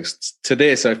aspects to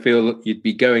this. I feel you'd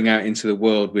be going out into the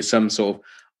world with some sort of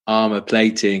armor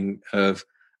plating of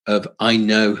I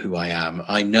know who I am,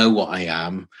 I know what I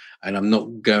am, and I'm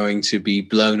not going to be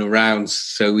blown around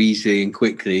so easily and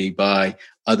quickly by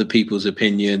other people's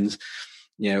opinions,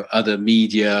 other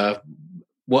media,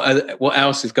 what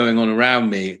else is going on around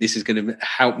me. This is going to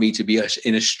help me to be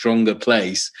in a stronger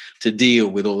place to deal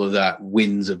with all of that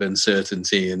winds of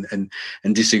uncertainty and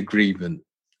disagreement.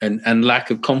 And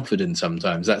lack of confidence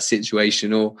sometimes, that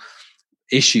situational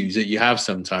issues that you have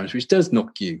sometimes, which does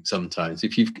knock you sometimes.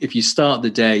 If you start the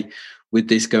day with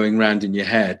this going round in your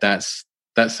head, that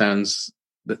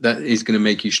is going to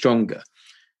make you stronger.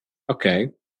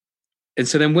 Okay. And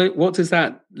so then what does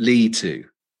that lead to?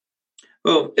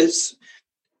 Well, it's,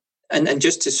 and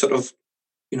just to sort of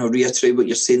reiterate what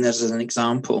you're saying there as an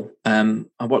example. I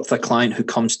worked with a client who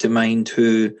comes to mind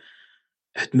who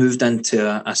had moved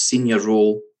into a senior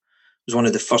role, was one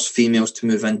of the first females to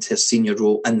move into a senior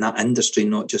role in that industry,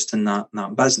 not just in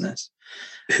that business,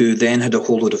 who then had a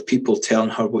whole lot of people telling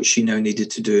her what she now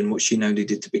needed to do and what she now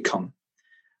needed to become.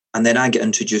 And then I get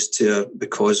introduced to her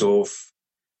because of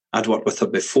I'd worked with her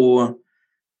before,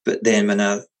 but then when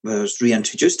I was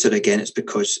reintroduced to her again, it's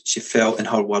because she felt, in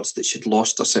her words, that she'd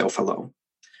lost herself a little.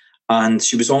 And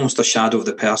she was almost a shadow of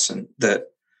the person that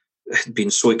had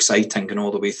been so exciting and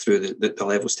all the way through the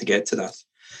levels to get to that.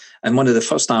 And one of the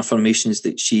first affirmations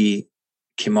that she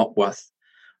came up with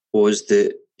was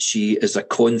that she is a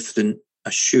confident,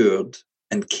 assured,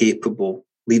 and capable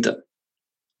leader.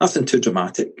 Nothing too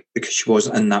dramatic, because she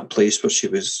wasn't in that place where she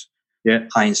was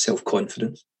high in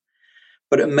self-confidence.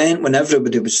 But it meant when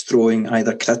everybody was throwing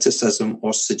either criticism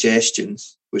or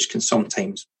suggestions, which can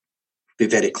sometimes be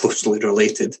very closely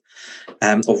related,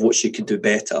 of what she could do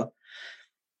better,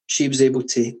 she was able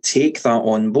to take that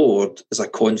on board as a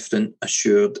confident,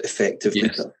 assured, effective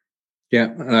leader.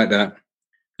 Yeah, I like that.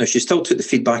 Now, she still took the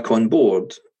feedback on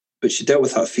board, but she dealt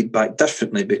with that feedback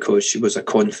differently because she was a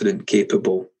confident,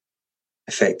 capable,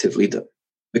 effective leader.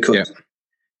 Because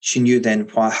she knew then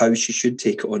how she should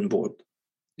take it on board.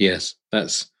 Yes,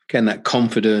 that's, again, that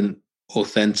confident,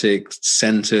 authentic,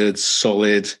 centered,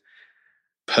 solid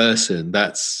person.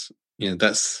 That's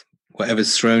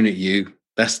whatever's thrown at you,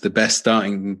 that's the best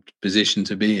starting position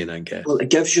to be in, I guess. Well, it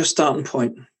gives you a starting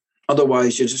point.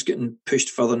 Otherwise, you're just getting pushed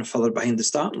further and further behind the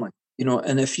starting line.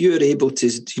 And if you're able to,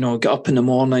 get up in the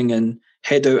morning and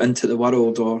head out into the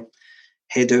world, or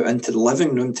head out into the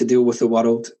living room to deal with the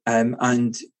world,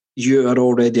 and you are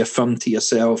already affirmed to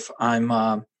yourself, I'm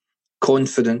a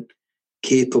confident,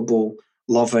 capable,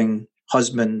 loving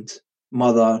husband,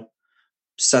 mother,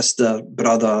 sister,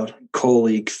 brother,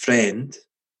 colleague, friend,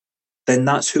 then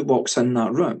that's who walks in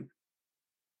that room.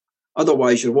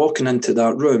 Otherwise, you're walking into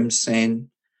that room saying,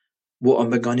 what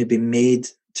am I going to be made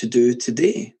to do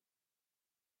today?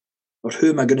 Or who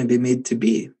am I going to be made to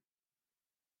be?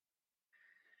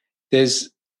 This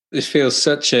feels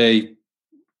such a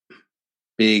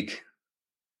big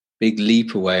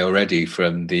leap away already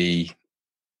from the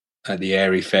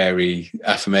airy-fairy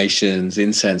affirmations,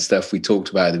 incense stuff we talked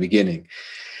about at the beginning.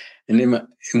 And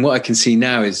in what I can see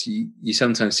now is you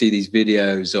sometimes see these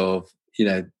videos of,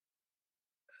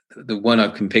 the one I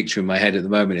can picture in my head at the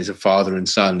moment is a father and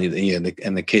son,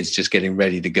 and the kids just getting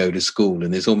ready to go to school.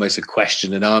 And there's almost a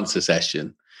question and answer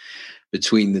session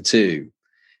between the two.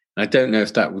 And I don't know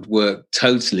if that would work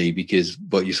totally, because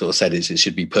what you sort of said is it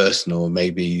should be personal.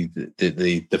 Maybe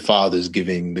the father's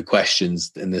giving the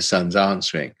questions and the son's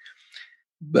answering.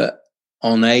 But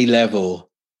on a level,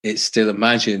 it's still,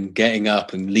 imagine getting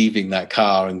up and leaving that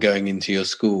car and going into your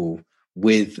school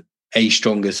with a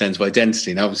stronger sense of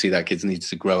identity. And obviously that kid needs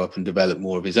to grow up and develop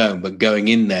more of his own, but going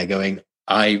in there going,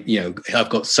 I've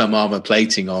got some armor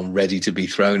plating on ready to be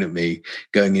thrown at me,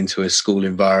 going into a school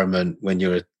environment when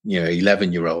you're a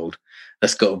 11-year-old.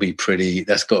 That's got to be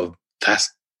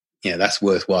that's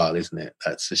worthwhile, isn't it?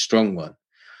 That's a strong one.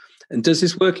 And does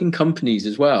this work in companies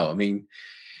as well? I mean,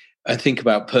 I think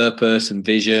about purpose and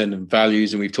vision and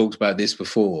values, and we've talked about this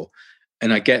before,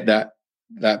 and I get that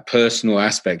personal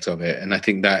aspect of it. And I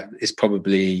think that is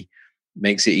probably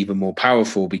makes it even more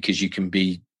powerful, because you can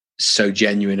be so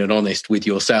genuine and honest with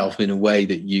yourself in a way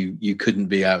that you couldn't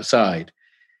be outside.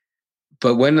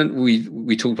 But when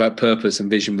we talked about purpose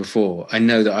and vision before, I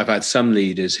know that I've had some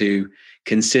leaders who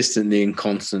consistently and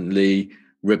constantly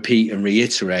repeat and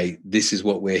reiterate, this is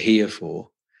what we're here for.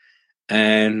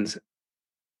 And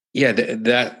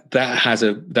that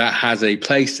has a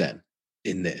place then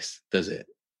in this, does it?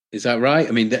 Is that right?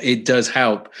 I mean, it does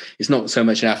help. It's not so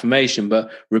much an affirmation,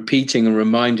 but repeating and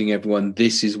reminding everyone,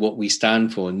 this is what we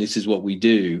stand for and this is what we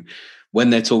do,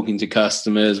 when they're talking to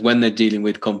customers, when they're dealing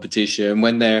with competition,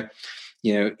 when they're,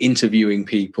 interviewing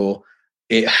people.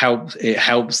 It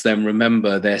helps them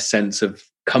remember their sense of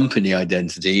company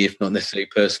identity, if not necessarily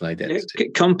personal identity.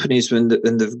 Companies, when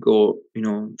they've got,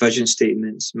 vision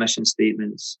statements, mission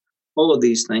statements, all of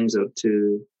these things are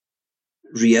to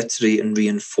reiterate and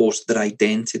reinforce their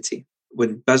identity.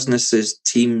 When businesses,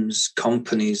 teams,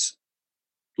 companies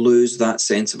lose that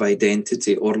sense of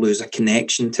identity, or lose a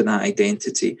connection to that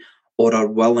identity, or are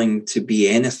willing to be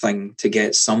anything to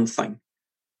get something,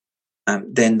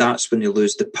 then that's when they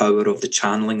lose the power of the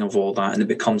channeling of all that, and it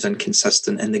becomes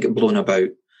inconsistent and they get blown about.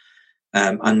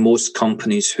 And most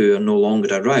companies who are no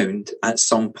longer around at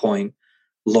some point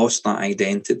lost that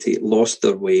identity, lost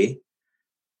their way,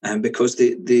 because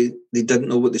they didn't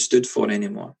know what they stood for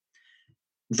anymore.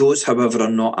 Those, however,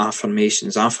 are not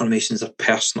affirmations. Affirmations are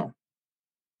personal.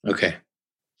 Okay.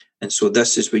 And so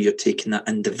this is where you're taking that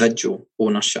individual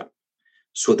ownership.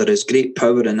 So there is great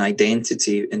power in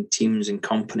identity in teams and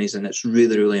companies, and it's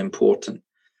really, really important.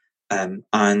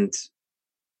 And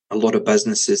a lot of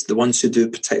businesses, the ones who do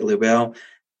particularly well,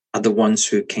 are the ones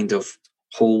who kind of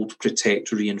hold,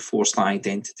 protect, reinforce that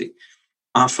identity.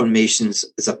 Affirmations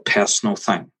is a personal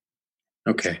thing.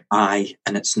 Okay. It's I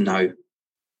and it's now.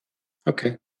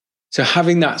 Okay. So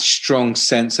having that strong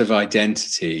sense of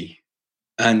identity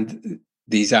and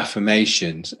these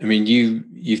affirmations, I mean,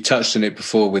 you've touched on it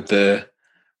before with the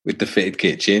fitted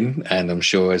kitchen, and I'm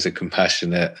sure as a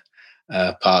compassionate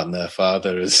partner,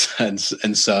 father, and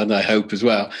son, I hope as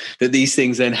well that these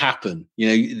things then happen. You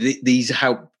know,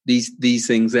 these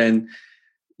things then,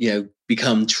 you know,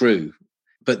 become true.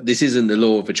 But this isn't the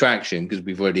law of attraction, because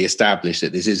we've already established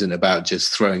that this isn't about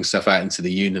just throwing stuff out into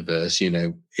the universe. You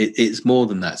know, it's more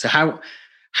than that. So how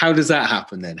does that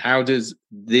happen then? How does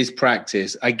this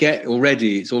practice,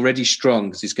 it's already strong,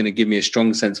 because it's going to give me a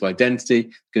strong sense of identity.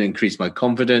 It's going to increase my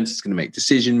confidence. It's going to make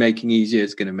decision making easier.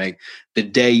 It's going to make the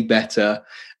day better.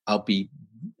 I'll be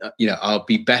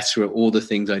better at all the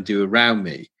things I do around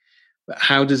me. But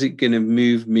how does it going to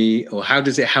move me, or how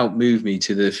does it help move me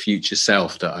to the future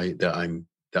self that I'm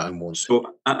wanting?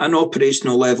 So at an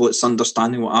operational level, it's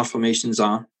understanding what affirmations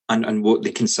are and what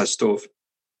they consist of.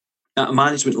 At a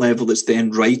management level, it's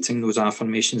then writing those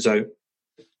affirmations out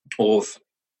of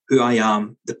who I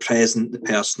am, the present, the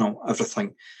personal,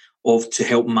 everything, to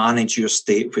help manage your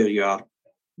state where you are.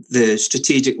 The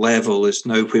strategic level is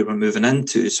now where we're moving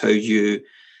into, is how you,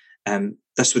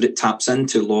 that's what it taps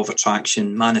into, law of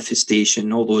attraction,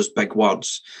 manifestation, all those big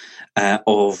words,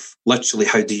 of literally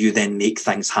how do you then make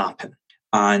things happen,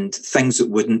 and things that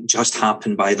wouldn't just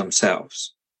happen by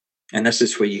themselves. And this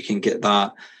is where you can get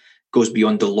that, goes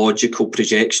beyond the logical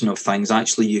projection of things.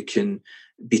 Actually, it can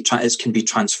be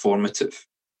transformative.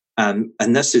 And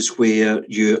this is where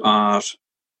you are,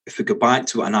 if we go back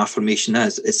to what an affirmation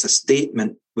is, it's a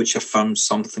statement which affirms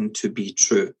something to be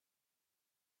true.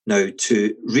 Now,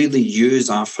 to really use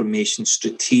affirmation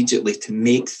strategically to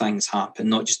make things happen,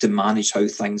 not just to manage how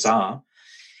things are,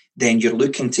 then you're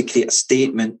looking to create a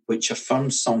statement which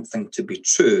affirms something to be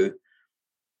true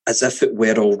as if it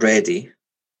were already,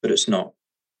 but it's not.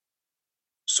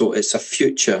 So it's a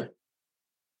future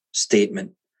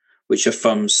statement which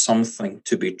affirms something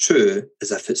to be true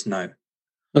as if it's now.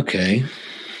 Okay.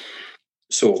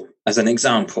 So as an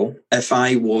example, if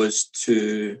I was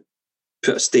to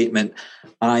put a statement,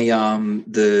 I am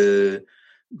the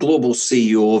global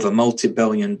CEO of a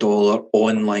multi-billion-dollar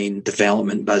online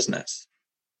development business,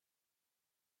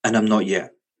 and I'm not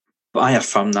yet, but I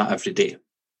affirm that every day.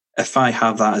 If I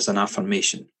have that as an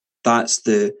affirmation, that's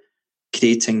the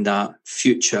creating that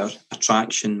future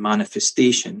attraction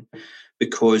manifestation,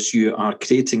 because you are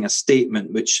creating a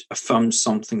statement which affirms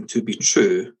something to be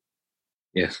true.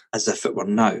 Yes. As if it were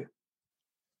now.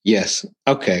 Yes.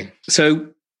 Okay. So,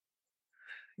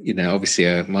 you know,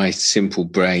 obviously my simple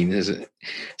brain this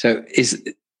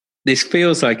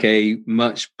feels like a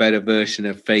much better version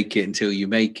of fake it until you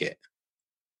make it.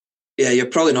 Yeah, you're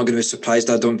probably not going to be surprised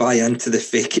I don't buy into the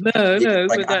fake it. No,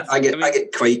 like, but I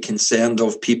get quite concerned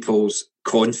of people's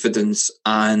confidence,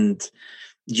 and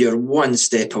you're one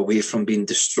step away from being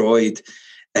destroyed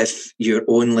if your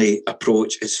only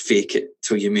approach is fake it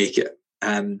till you make it.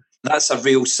 That's a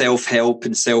real self-help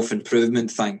and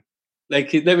self-improvement thing.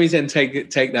 Like, let me then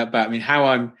take that back. I mean, how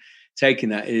I'm taking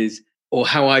that is, or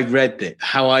how I've read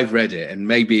it, and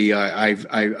maybe I've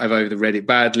either read it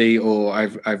badly or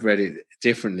I've read it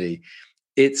differently.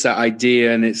 It's that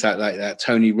idea, and it's that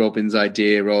Tony Robbins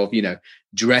idea of, you know,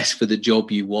 dress for the job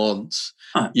you want.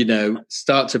 You know,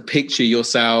 start to picture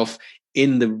yourself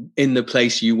in the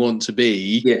place you want to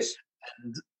be. Yes,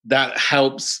 and that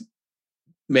helps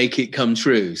make it come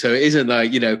true. So it isn't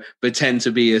like, you know, pretend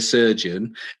to be a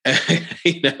surgeon,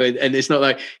 you know, and it's not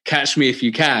like catch me if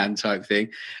you can type thing.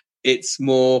 It's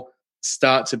more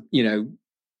start to, you know,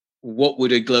 what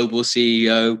would a global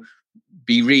CEO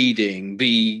be reading,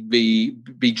 be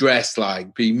dressed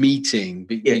like, be meeting,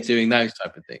 be doing those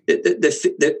type of things.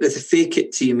 The fake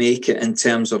it till you make it in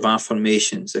terms of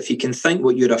affirmations. If you can think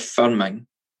what you're affirming,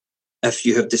 if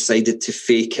you have decided to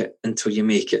fake it until you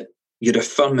make it, you're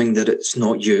affirming that it's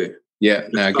not you. Yeah,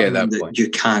 no, I get that point. You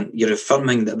can't. You're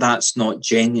affirming that that's not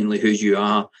genuinely who you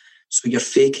are. So you're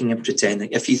faking and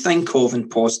pretending. If you think of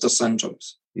imposter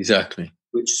syndromes, exactly,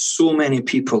 which so many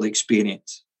people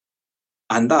experience,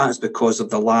 and that's because of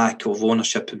the lack of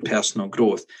ownership and personal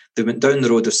growth. They went down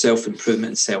the road of self-improvement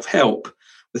and self-help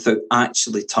without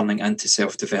actually turning into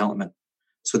self-development.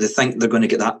 So they think they're going to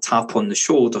get that tap on the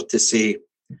shoulder to say,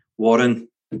 Warren,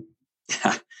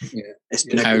 it's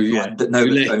been a good run, but now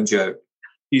we found you out.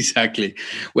 Exactly.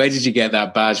 Where did you get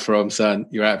that badge from, son?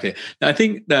 You're out here. Now, I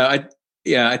think,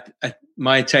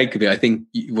 my take of it, I think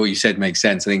what you said makes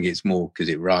sense. I think it's more because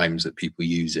it rhymes that people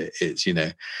use it. It's,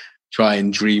 try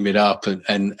and dream it up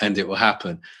and it will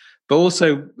happen. But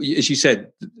also, as you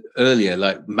said earlier,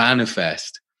 like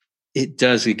manifest, it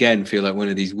does again feel like one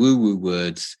of these woo-woo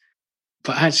words,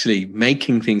 but actually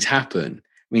making things happen.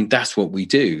 I mean, that's what we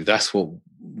do. That's what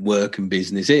work and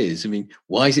business is. I mean,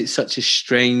 why is it such a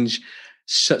strange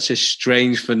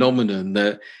phenomenon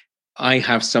that I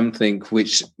have something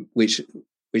which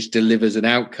delivers an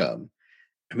outcome?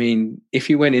 I mean, if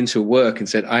you went into work and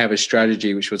said, I have a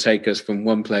strategy which will take us from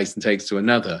one place and take us to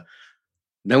another,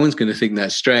 no one's going to think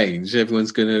that's strange.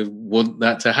 Everyone's going to want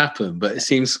that to happen. But it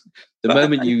seems the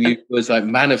moment you use words like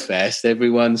manifest,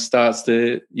 everyone starts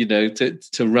to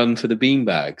run for the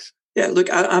beanbags. Yeah,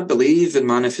 look, I believe in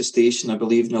manifestation. I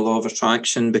believe in the law of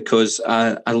attraction because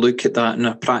I look at that on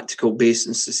a practical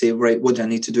basis to say, right, what do I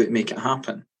need to do to make it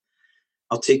happen?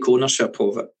 I'll take ownership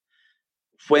of it.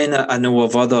 When I know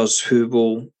of others who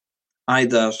will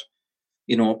either,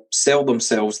 sell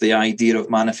themselves the idea of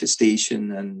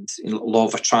manifestation and law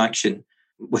of attraction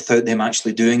without them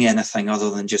actually doing anything other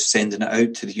than just sending it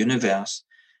out to the universe,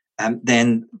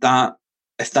 then that,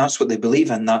 if that's what they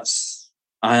believe in,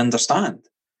 I understand.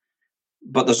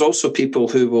 But there's also people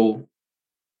who will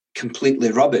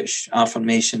completely rubbish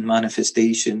affirmation,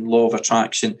 manifestation, law of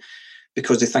attraction,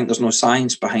 because they think there's no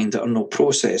science behind it or no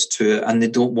process to it, and they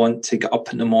don't want to get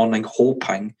up in the morning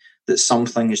hoping that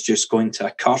something is just going to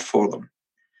occur for them.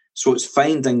 So it's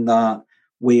finding that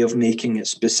way of making it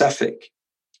specific,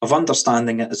 of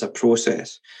understanding it as a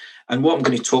process. And what I'm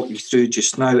going to talk you through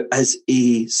just now is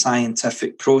a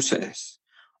scientific process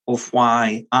of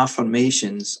why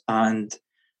affirmations and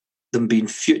them being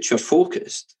future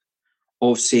focused,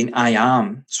 of saying I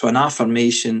am, so an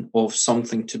affirmation of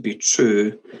something to be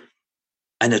true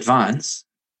in advance,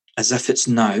 as if it's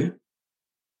now,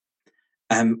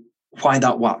 why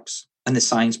that works and the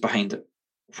science behind it.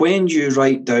 When you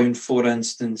write down, for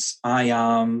instance, let's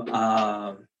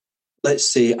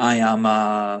say I am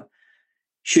a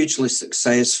hugely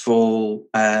successful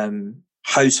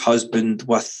house husband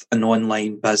with an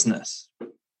online business.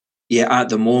 Yeah, at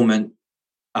the moment,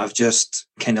 I've just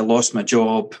kind of lost my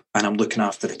job and I'm looking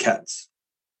after the kids.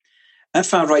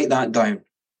 If I write that down,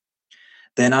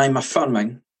 then I'm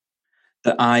affirming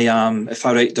that I am, if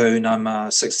I write down, I'm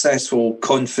a successful,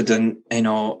 confident,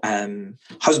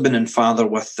 husband and father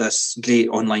with this great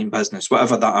online business,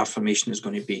 whatever that affirmation is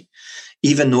going to be,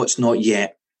 even though it's not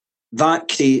yet. That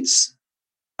creates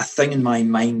a thing in my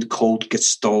mind called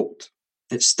Gestalt.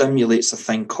 It stimulates a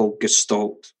thing called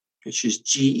Gestalt, which is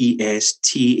Gestalt.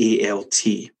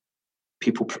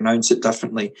 People pronounce it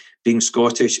differently. Being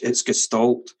Scottish, it's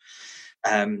Gestalt.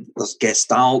 There's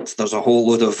Gestalt. There's a whole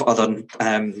load of other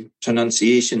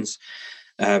pronunciations,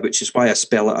 which is why I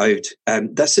spell it out.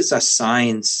 This is a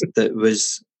science that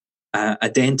was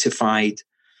identified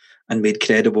and made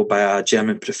credible by a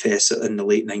German professor in the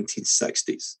late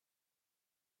 1960s.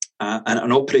 And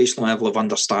an operational level of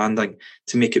understanding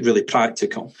to make it really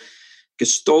practical.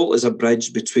 Gestalt is a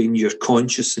bridge between your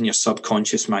conscious and your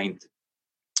subconscious mind.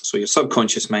 So your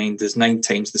subconscious mind is 9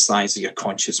 times the size of your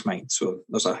conscious mind. So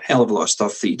there's a hell of a lot of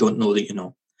stuff that you don't know that you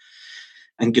know.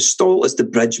 And Gestalt is the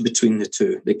bridge between the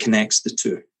two that connects the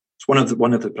two. It's one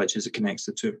of the bridges that connects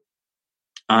the two.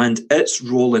 And its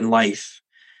role in life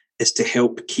is to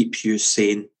help keep you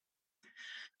sane.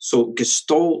 So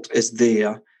Gestalt is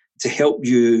there to help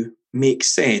you make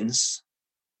sense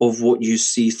of what you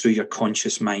see through your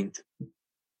conscious mind.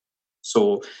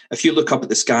 So if you look up at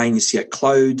the sky and you see a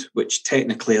cloud, which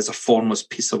technically is a formless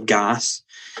piece of gas,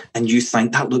 and you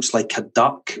think that looks like a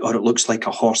duck or it looks like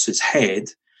a horse's head,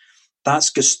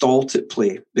 that's Gestalt at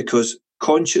play, because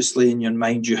consciously in your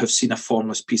mind you have seen a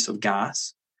formless piece of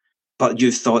gas, but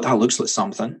you've thought that looks like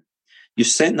something. You've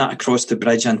sent that across the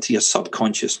bridge into your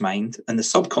subconscious mind, and the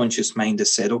subconscious mind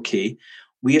has said, okay,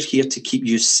 we're here to keep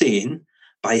you sane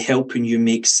by helping you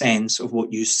make sense of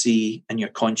what you see in your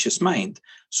conscious mind.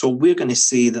 So we're going to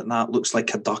say that that looks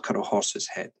like a duck or a horse's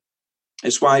head.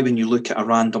 It's why when you look at a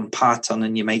random pattern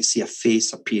and you might see a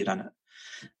face appear in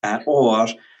it. Or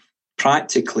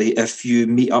practically, if you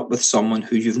meet up with someone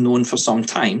who you've known for some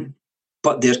time,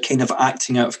 but they're kind of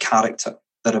acting out of character.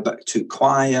 They're a bit too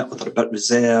quiet, or they're a bit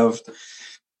reserved,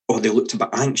 or they looked a bit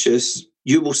anxious.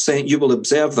 You will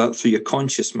observe that through your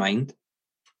conscious mind.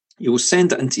 You will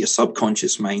send it into your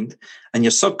subconscious mind, and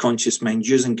your subconscious mind,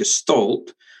 using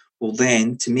Gestalt, will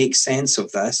then, to make sense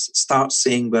of this, start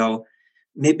saying, well,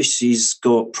 Maybe she's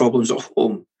got problems at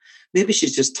home. Maybe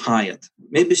she's just tired.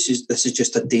 Maybe this is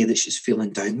just a day that she's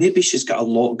feeling down. Maybe she's got a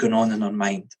lot going on in her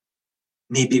mind.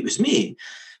 Maybe it was me.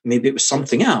 Maybe it was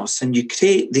something else. And you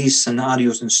create these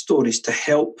scenarios and stories to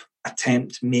help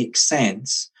attempt to make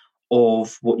sense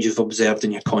of what you've observed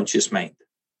in your conscious mind.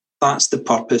 That's the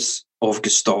purpose of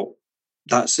Gestalt.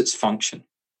 That's its function.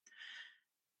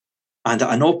 And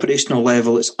at an operational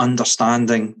level, it's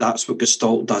understanding that's what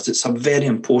Gestalt does. It's a very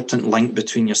important link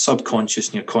between your subconscious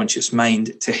and your conscious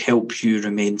mind to help you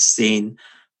remain sane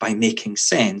by making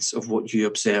sense of what you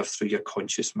observe through your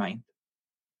conscious mind.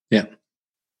 Yeah.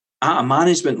 At a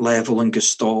management level in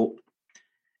Gestalt,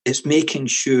 it's making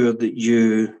sure that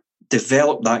you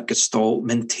develop that Gestalt,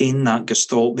 maintain that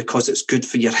Gestalt, because it's good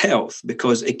for your health,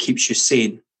 because it keeps you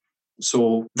sane.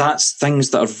 So that's things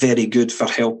that are very good for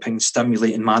helping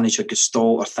stimulate and manage a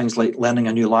Gestalt, are things like learning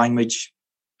a new language,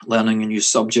 learning a new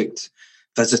subject,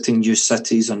 visiting new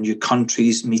cities or new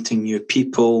countries, meeting new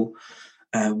people,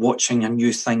 watching a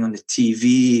new thing on the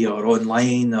TV or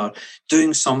online, or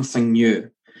doing something new.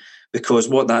 Because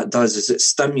what that does is it's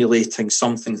stimulating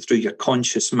something through your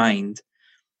conscious mind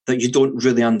that you don't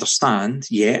really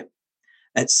understand yet.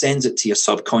 It sends it to your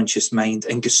subconscious mind,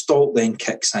 and Gestalt then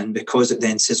kicks in, because it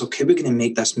then says, okay, we're going to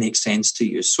make this make sense to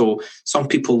you. So some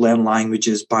people learn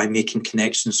languages by making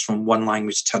connections from one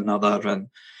language to another,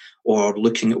 or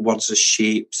looking at words as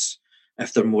shapes.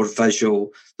 If they're more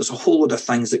visual, there's a whole lot of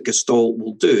things that Gestalt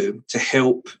will do to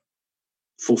help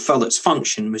fulfill its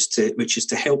function, which is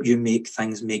to help you make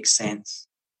things make sense.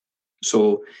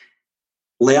 So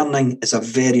learning is a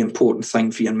very important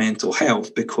thing for your mental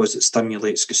health because it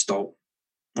stimulates Gestalt.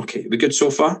 Okay, we good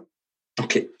so far?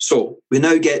 Okay, so we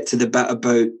now get to the bit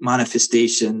about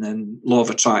manifestation and law of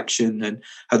attraction and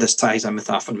how this ties in with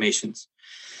affirmations.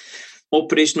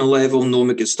 Operational level, know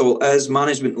what Gestalt is.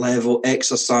 Management level,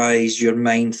 exercise your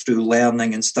mind through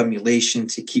learning and stimulation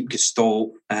to keep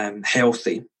Gestalt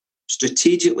healthy.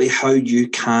 Strategically, how you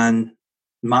can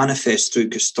manifest through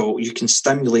Gestalt, you can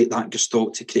stimulate that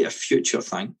Gestalt to create a future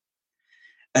thing,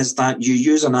 is that you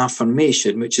use an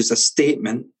affirmation, which is a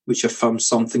statement which affirms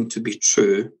something to be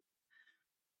true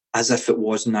as if it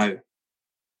was now.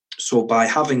 So by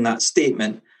having that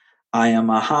statement, I am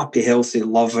a happy, healthy,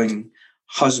 loving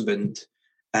husband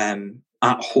at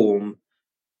home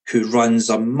who runs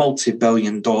a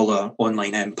multi-billion-dollar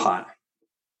online empire.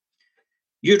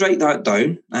 You write that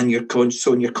down, and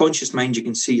so in your conscious mind, you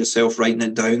can see yourself writing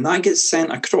it down. That gets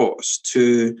sent across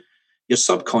to your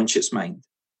subconscious mind.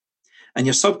 And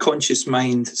your subconscious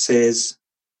mind says,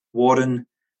 Warren,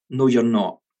 no, you're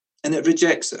not. And it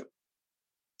rejects it.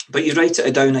 But you write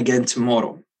it down again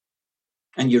tomorrow.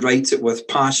 And you write it with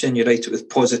passion, you write it with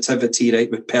positivity, you write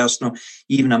it with personal.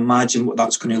 You even imagine what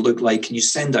that's going to look like. And you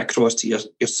send it across to your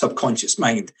subconscious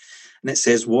mind. And it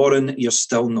says, Warren, you're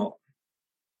still not.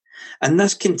 And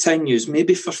this continues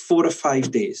maybe for 4 or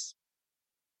 5 days.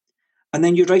 And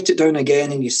then you write it down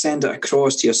again and you send it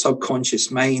across to your subconscious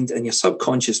mind. And your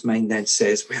subconscious mind then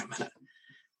says, wait a minute,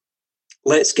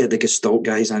 let's get the Gestalt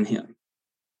guys in here.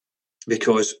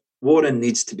 Because Warren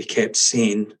needs to be kept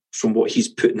sane from what he's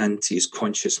putting into his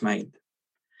conscious mind.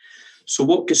 So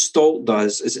what Gestalt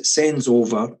does is it sends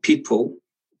over people,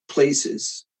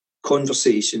 places,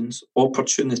 conversations,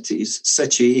 opportunities,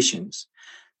 situations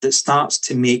that starts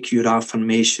to make your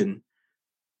affirmation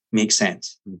make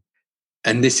sense.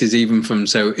 And this is even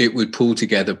so it would pull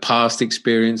together past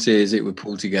experiences, it would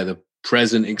pull together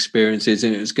present experiences,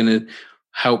 and it's going to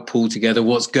help pull together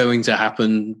what's going to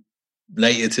happen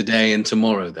later today and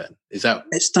tomorrow then. Is that?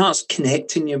 It starts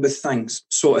connecting you with things.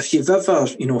 So if you've ever,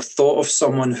 thought of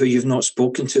someone who you've not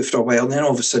spoken to for a while, then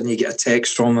all of a sudden you get a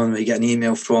text from them, or you get an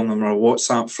email from them, or a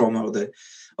WhatsApp from them,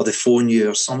 or they phone you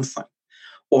or something.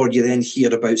 Or you then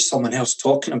hear about someone else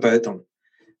talking about them.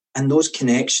 And those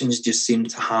connections just seem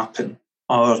to happen.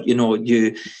 Or,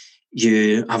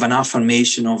 you have an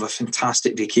affirmation of a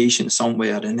fantastic vacation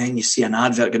somewhere, and then you see an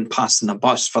advert going past in a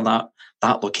bus for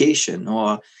that location.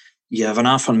 Or you have an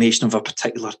affirmation of a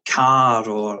particular car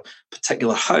or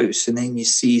particular house, and then you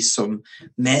see some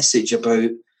message about,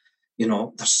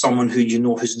 there's someone who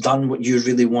who's done what you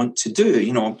really want to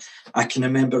do. I can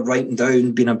remember writing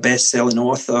down being a best-selling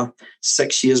author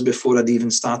 6 years before I'd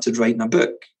even started writing a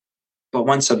book. But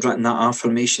once I'd written that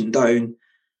affirmation down,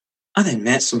 I then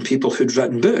met some people who'd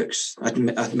written books. I'd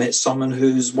met someone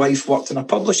whose wife worked in a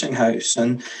publishing house.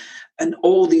 And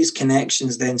all these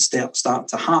connections then start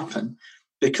to happen,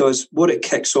 because what it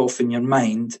kicks off in your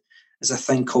mind is a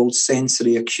thing called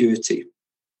sensory acuity.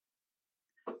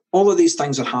 All of these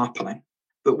things are happening.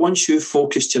 But once you've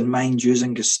focused your mind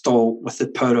using Gestalt with the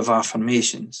power of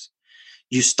affirmations,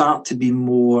 you start to be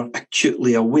more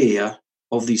acutely aware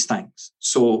of these things.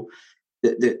 So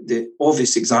the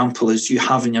obvious example is you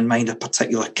have in your mind a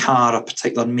particular car, a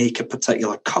particular make, a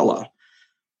particular colour.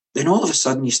 Then all of a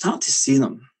sudden you start to see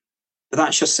them. But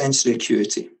that's your sensory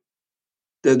acuity.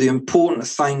 The important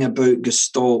thing about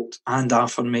Gestalt and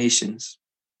affirmations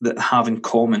that they have in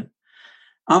common,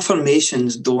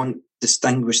 affirmations don't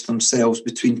distinguish themselves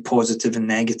between positive and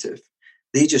negative.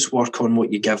 They just work on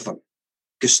what you give them.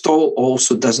 Gestalt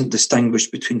also doesn't distinguish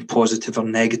between positive or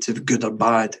negative, good or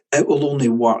bad. It will only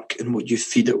work in what you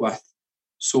feed it with.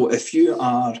 So if you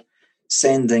are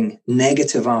sending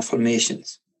negative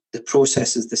affirmations, the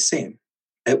process is the same.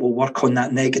 It will work on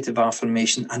that negative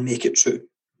affirmation and make it true.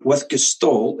 With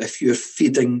Gestalt, if you're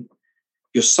feeding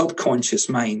your subconscious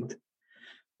mind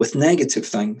with negative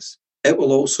things, it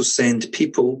will also send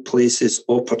people, places,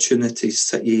 opportunities,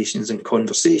 situations, and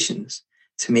conversations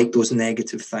to make those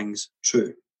negative things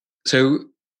true. So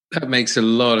that makes a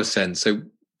lot of sense. So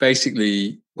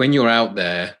basically, when you're out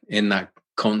there in that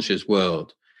conscious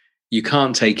world, you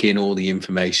can't take in all the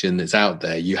information that's out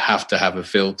there. You have to have a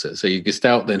filter. So your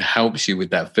Gestalt then helps you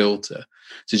with that filter.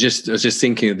 So I was just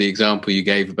thinking of the example you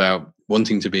gave about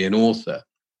wanting to be an author.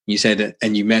 You said,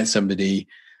 and you met somebody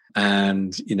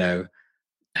and,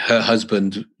 her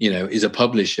husband, is a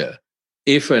publisher.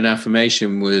 If an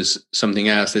affirmation was something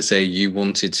else, let's say you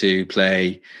wanted to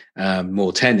play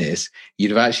more tennis,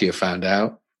 you'd have actually found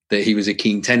out that he was a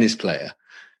keen tennis player.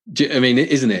 I mean,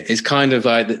 isn't it? It's kind of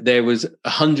like that there was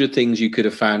 100 things you could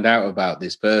have found out about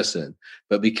this person,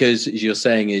 but because, as you're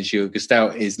saying, is your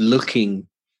Gestalt is looking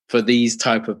for these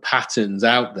type of patterns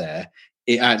out there,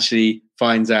 it actually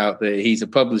finds out that he's a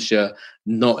publisher,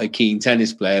 not a keen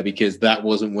tennis player, because that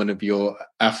wasn't one of your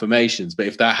affirmations. But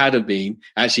if that had been,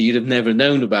 actually, you'd have never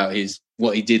known about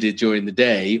what he did during the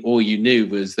day. All you knew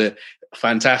was that,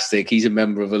 fantastic, he's a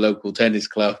member of a local tennis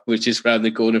club, which is around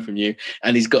the corner from you,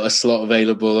 and he's got a slot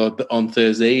available on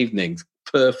Thursday evenings.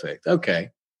 Perfect. Okay.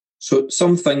 So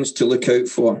some things to look out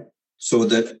for so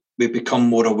that we become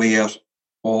more aware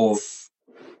of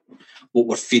what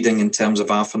we're feeding in terms of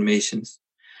affirmations.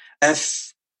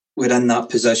 If we're in that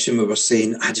position where we're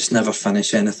saying, I just never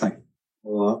finish anything,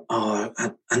 or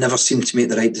I never seem to make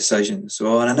the right decisions,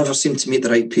 or I never seem to meet the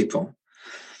right people,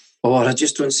 or I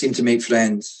just don't seem to make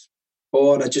friends,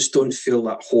 or I just don't feel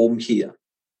at home here,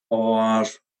 or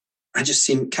I just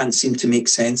can't seem to make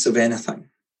sense of anything.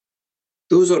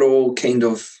 Those are all kind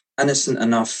of innocent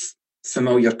enough,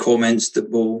 familiar comments that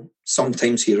we'll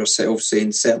sometimes hear ourselves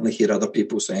saying, certainly hear other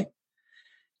people saying.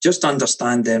 Just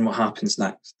understand then what happens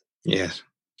next. Yes,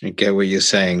 I get what you're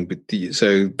saying. But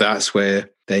so that's where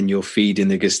then you're feeding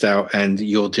the Gestalt and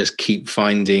you'll just keep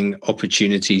finding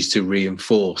opportunities to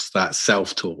reinforce that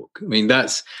self-talk. I mean,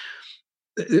 that's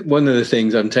one of the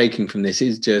things I'm taking from this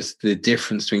is just the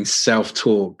difference between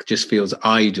self-talk just feels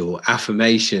idle.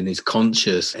 Affirmation is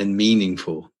conscious and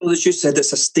meaningful. Well, as you said,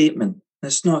 it's a statement.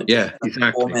 It's not exactly.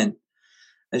 A comment.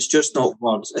 It's just not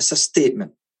words. It's a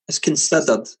statement. It's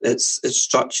considered. It's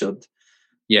structured.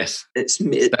 Yes, that's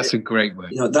a great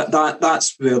word.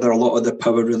 That's where a lot of the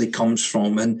power really comes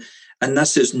from, and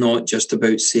this is not just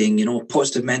about saying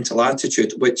positive mental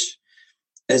attitude, which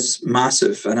is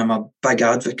massive, and I'm a big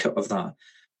advocate of that.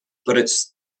 But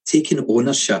it's taking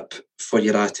ownership for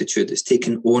your attitude. It's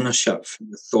taking ownership for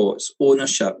your thoughts,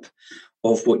 ownership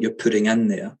of what you're putting in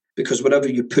there. Because whatever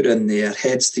you put in there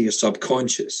heads to your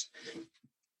subconscious.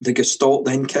 The Gestalt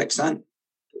then kicks in.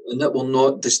 And it will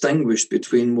not distinguish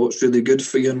between what's really good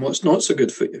for you and what's not so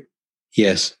good for you.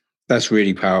 Yes, that's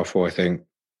really powerful, I think.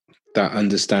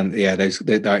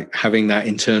 That having that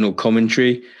internal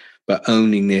commentary, but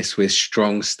owning this with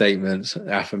strong statements,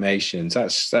 affirmations.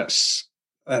 That's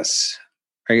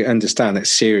I understand.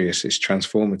 It's serious. It's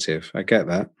transformative. I get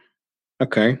that.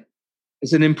 Okay.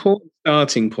 It's an important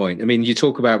starting point. I mean, you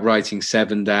talk about writing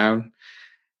 7 down,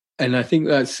 and I think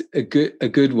that's a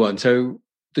good one. So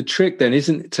the trick then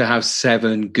isn't to have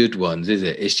 7 good ones, is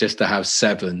it? It's just to have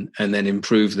 7 and then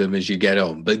improve them as you get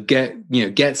on. But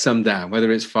get some down,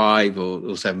 whether it's 5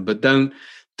 or 7. But don't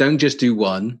just do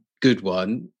one good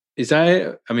one. Is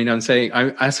that? I mean, I'm saying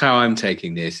that's how I'm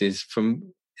taking this. Is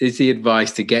the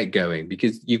advice to get going,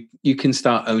 because you can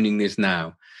start owning this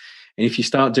now. And if you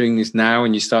start doing this now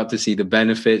and you start to see the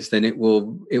benefits, then it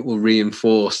will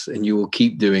reinforce, and you will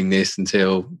keep doing this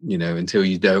until you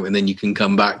don't, and then you can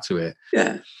come back to it.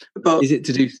 Yeah. But is it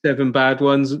to do 7 bad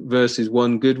ones versus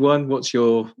 1 good one?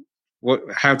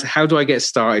 How do I get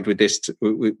started with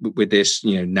this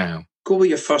now? Go with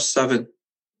your first 7.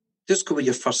 Just go with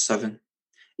your first 7.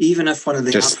 Even if one of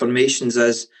the affirmations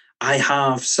is, I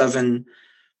have 7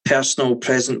 personal,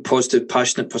 present, positive,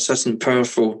 passionate, persistent,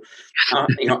 powerful,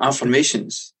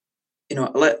 affirmations.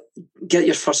 Get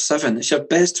your first 7. It's your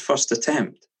best first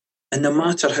attempt. And no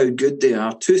matter how good they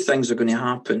are, 2 things are going to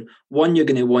happen. One, you're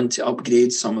going to want to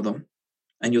upgrade some of them,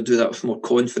 and you'll do that with more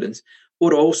confidence.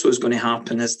 What also is going to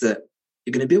happen is that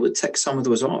you're going to be able to tick some of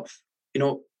those off.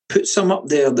 Put some up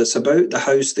there that's about the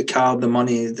house, the car, the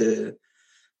money, the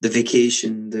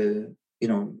vacation,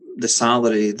 the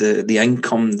salary, the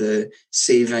income, the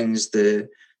savings, the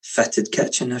fitted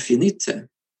kitchen if you need to.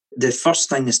 The first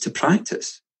thing is to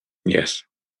practice. Yes.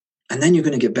 And then you're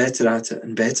going to get better at it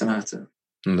and better at it.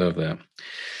 I love that.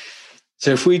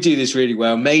 So if we do this really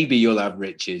well, maybe you'll have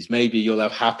riches, maybe you'll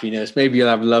have happiness, maybe you'll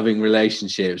have loving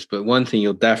relationships. But one thing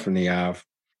you'll definitely have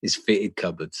is fitted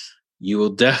cupboards. You will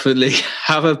definitely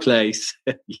have a place.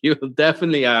 You will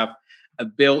definitely have a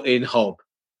built-in hob.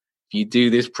 If you do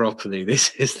this properly,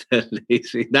 this is the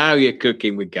least. Now you're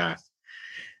cooking with gas.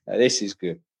 This is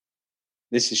good.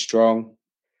 This is strong.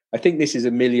 I think this is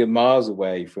a million miles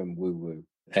away from woo-woo.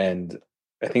 And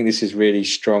I think this is really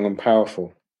strong and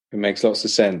powerful. It makes lots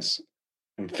of sense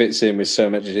and fits in with so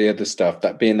much of the other stuff.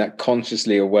 That being that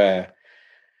consciously aware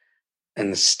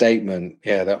and the statement,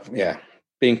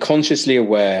 being consciously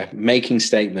aware, making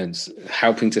statements,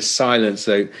 helping to silence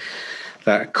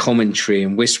that commentary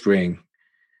and whispering.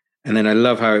 And then I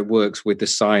love how it works with the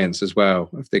science as well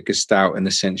of the Gestalt and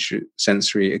the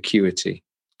sensory acuity.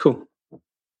 Cool.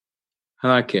 I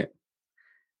like it.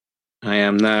 I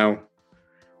am now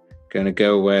going to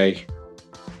go away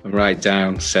and write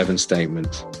down 7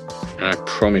 statements. And I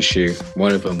promise you,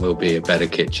 one of them will be a better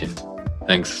kitchen.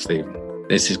 Thanks, Stephen.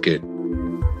 This is good.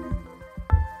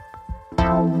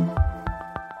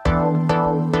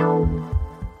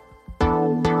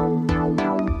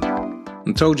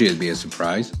 I told you it'd be a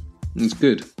surprise. It's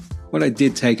good. What I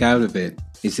did take out of it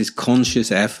is this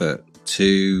conscious effort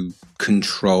to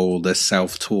control the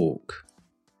self-talk.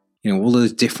 All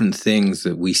those different things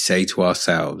that we say to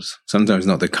ourselves, sometimes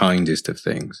not the kindest of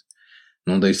things.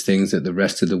 And all those things that the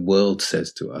rest of the world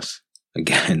says to us,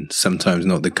 again, sometimes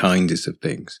not the kindest of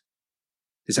things.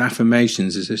 These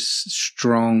affirmations is a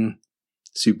strong,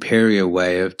 superior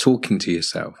way of talking to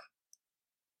yourself.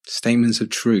 Statements of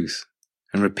truth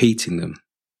and repeating them.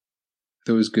 I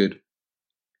thought it was good.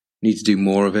 Need to do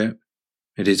more of it.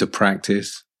 It is a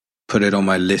practice. Put it on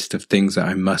my list of things that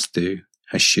I must do,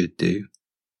 I should do.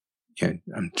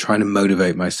 I'm trying to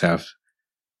motivate myself.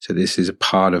 So this is a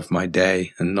part of my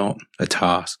day and not a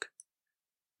task.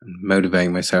 And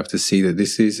motivating myself to see that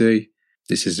this is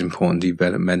an important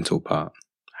developmental part.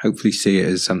 Hopefully see it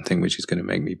as something which is going to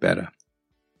make me better.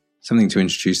 Something to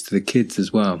introduce to the kids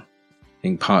as well. I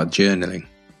think part of journaling.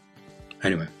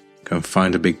 Anyway, go and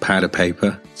find a big pad of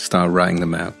paper, start writing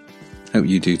them out. Hope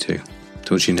you do too.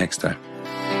 Talk to you next time.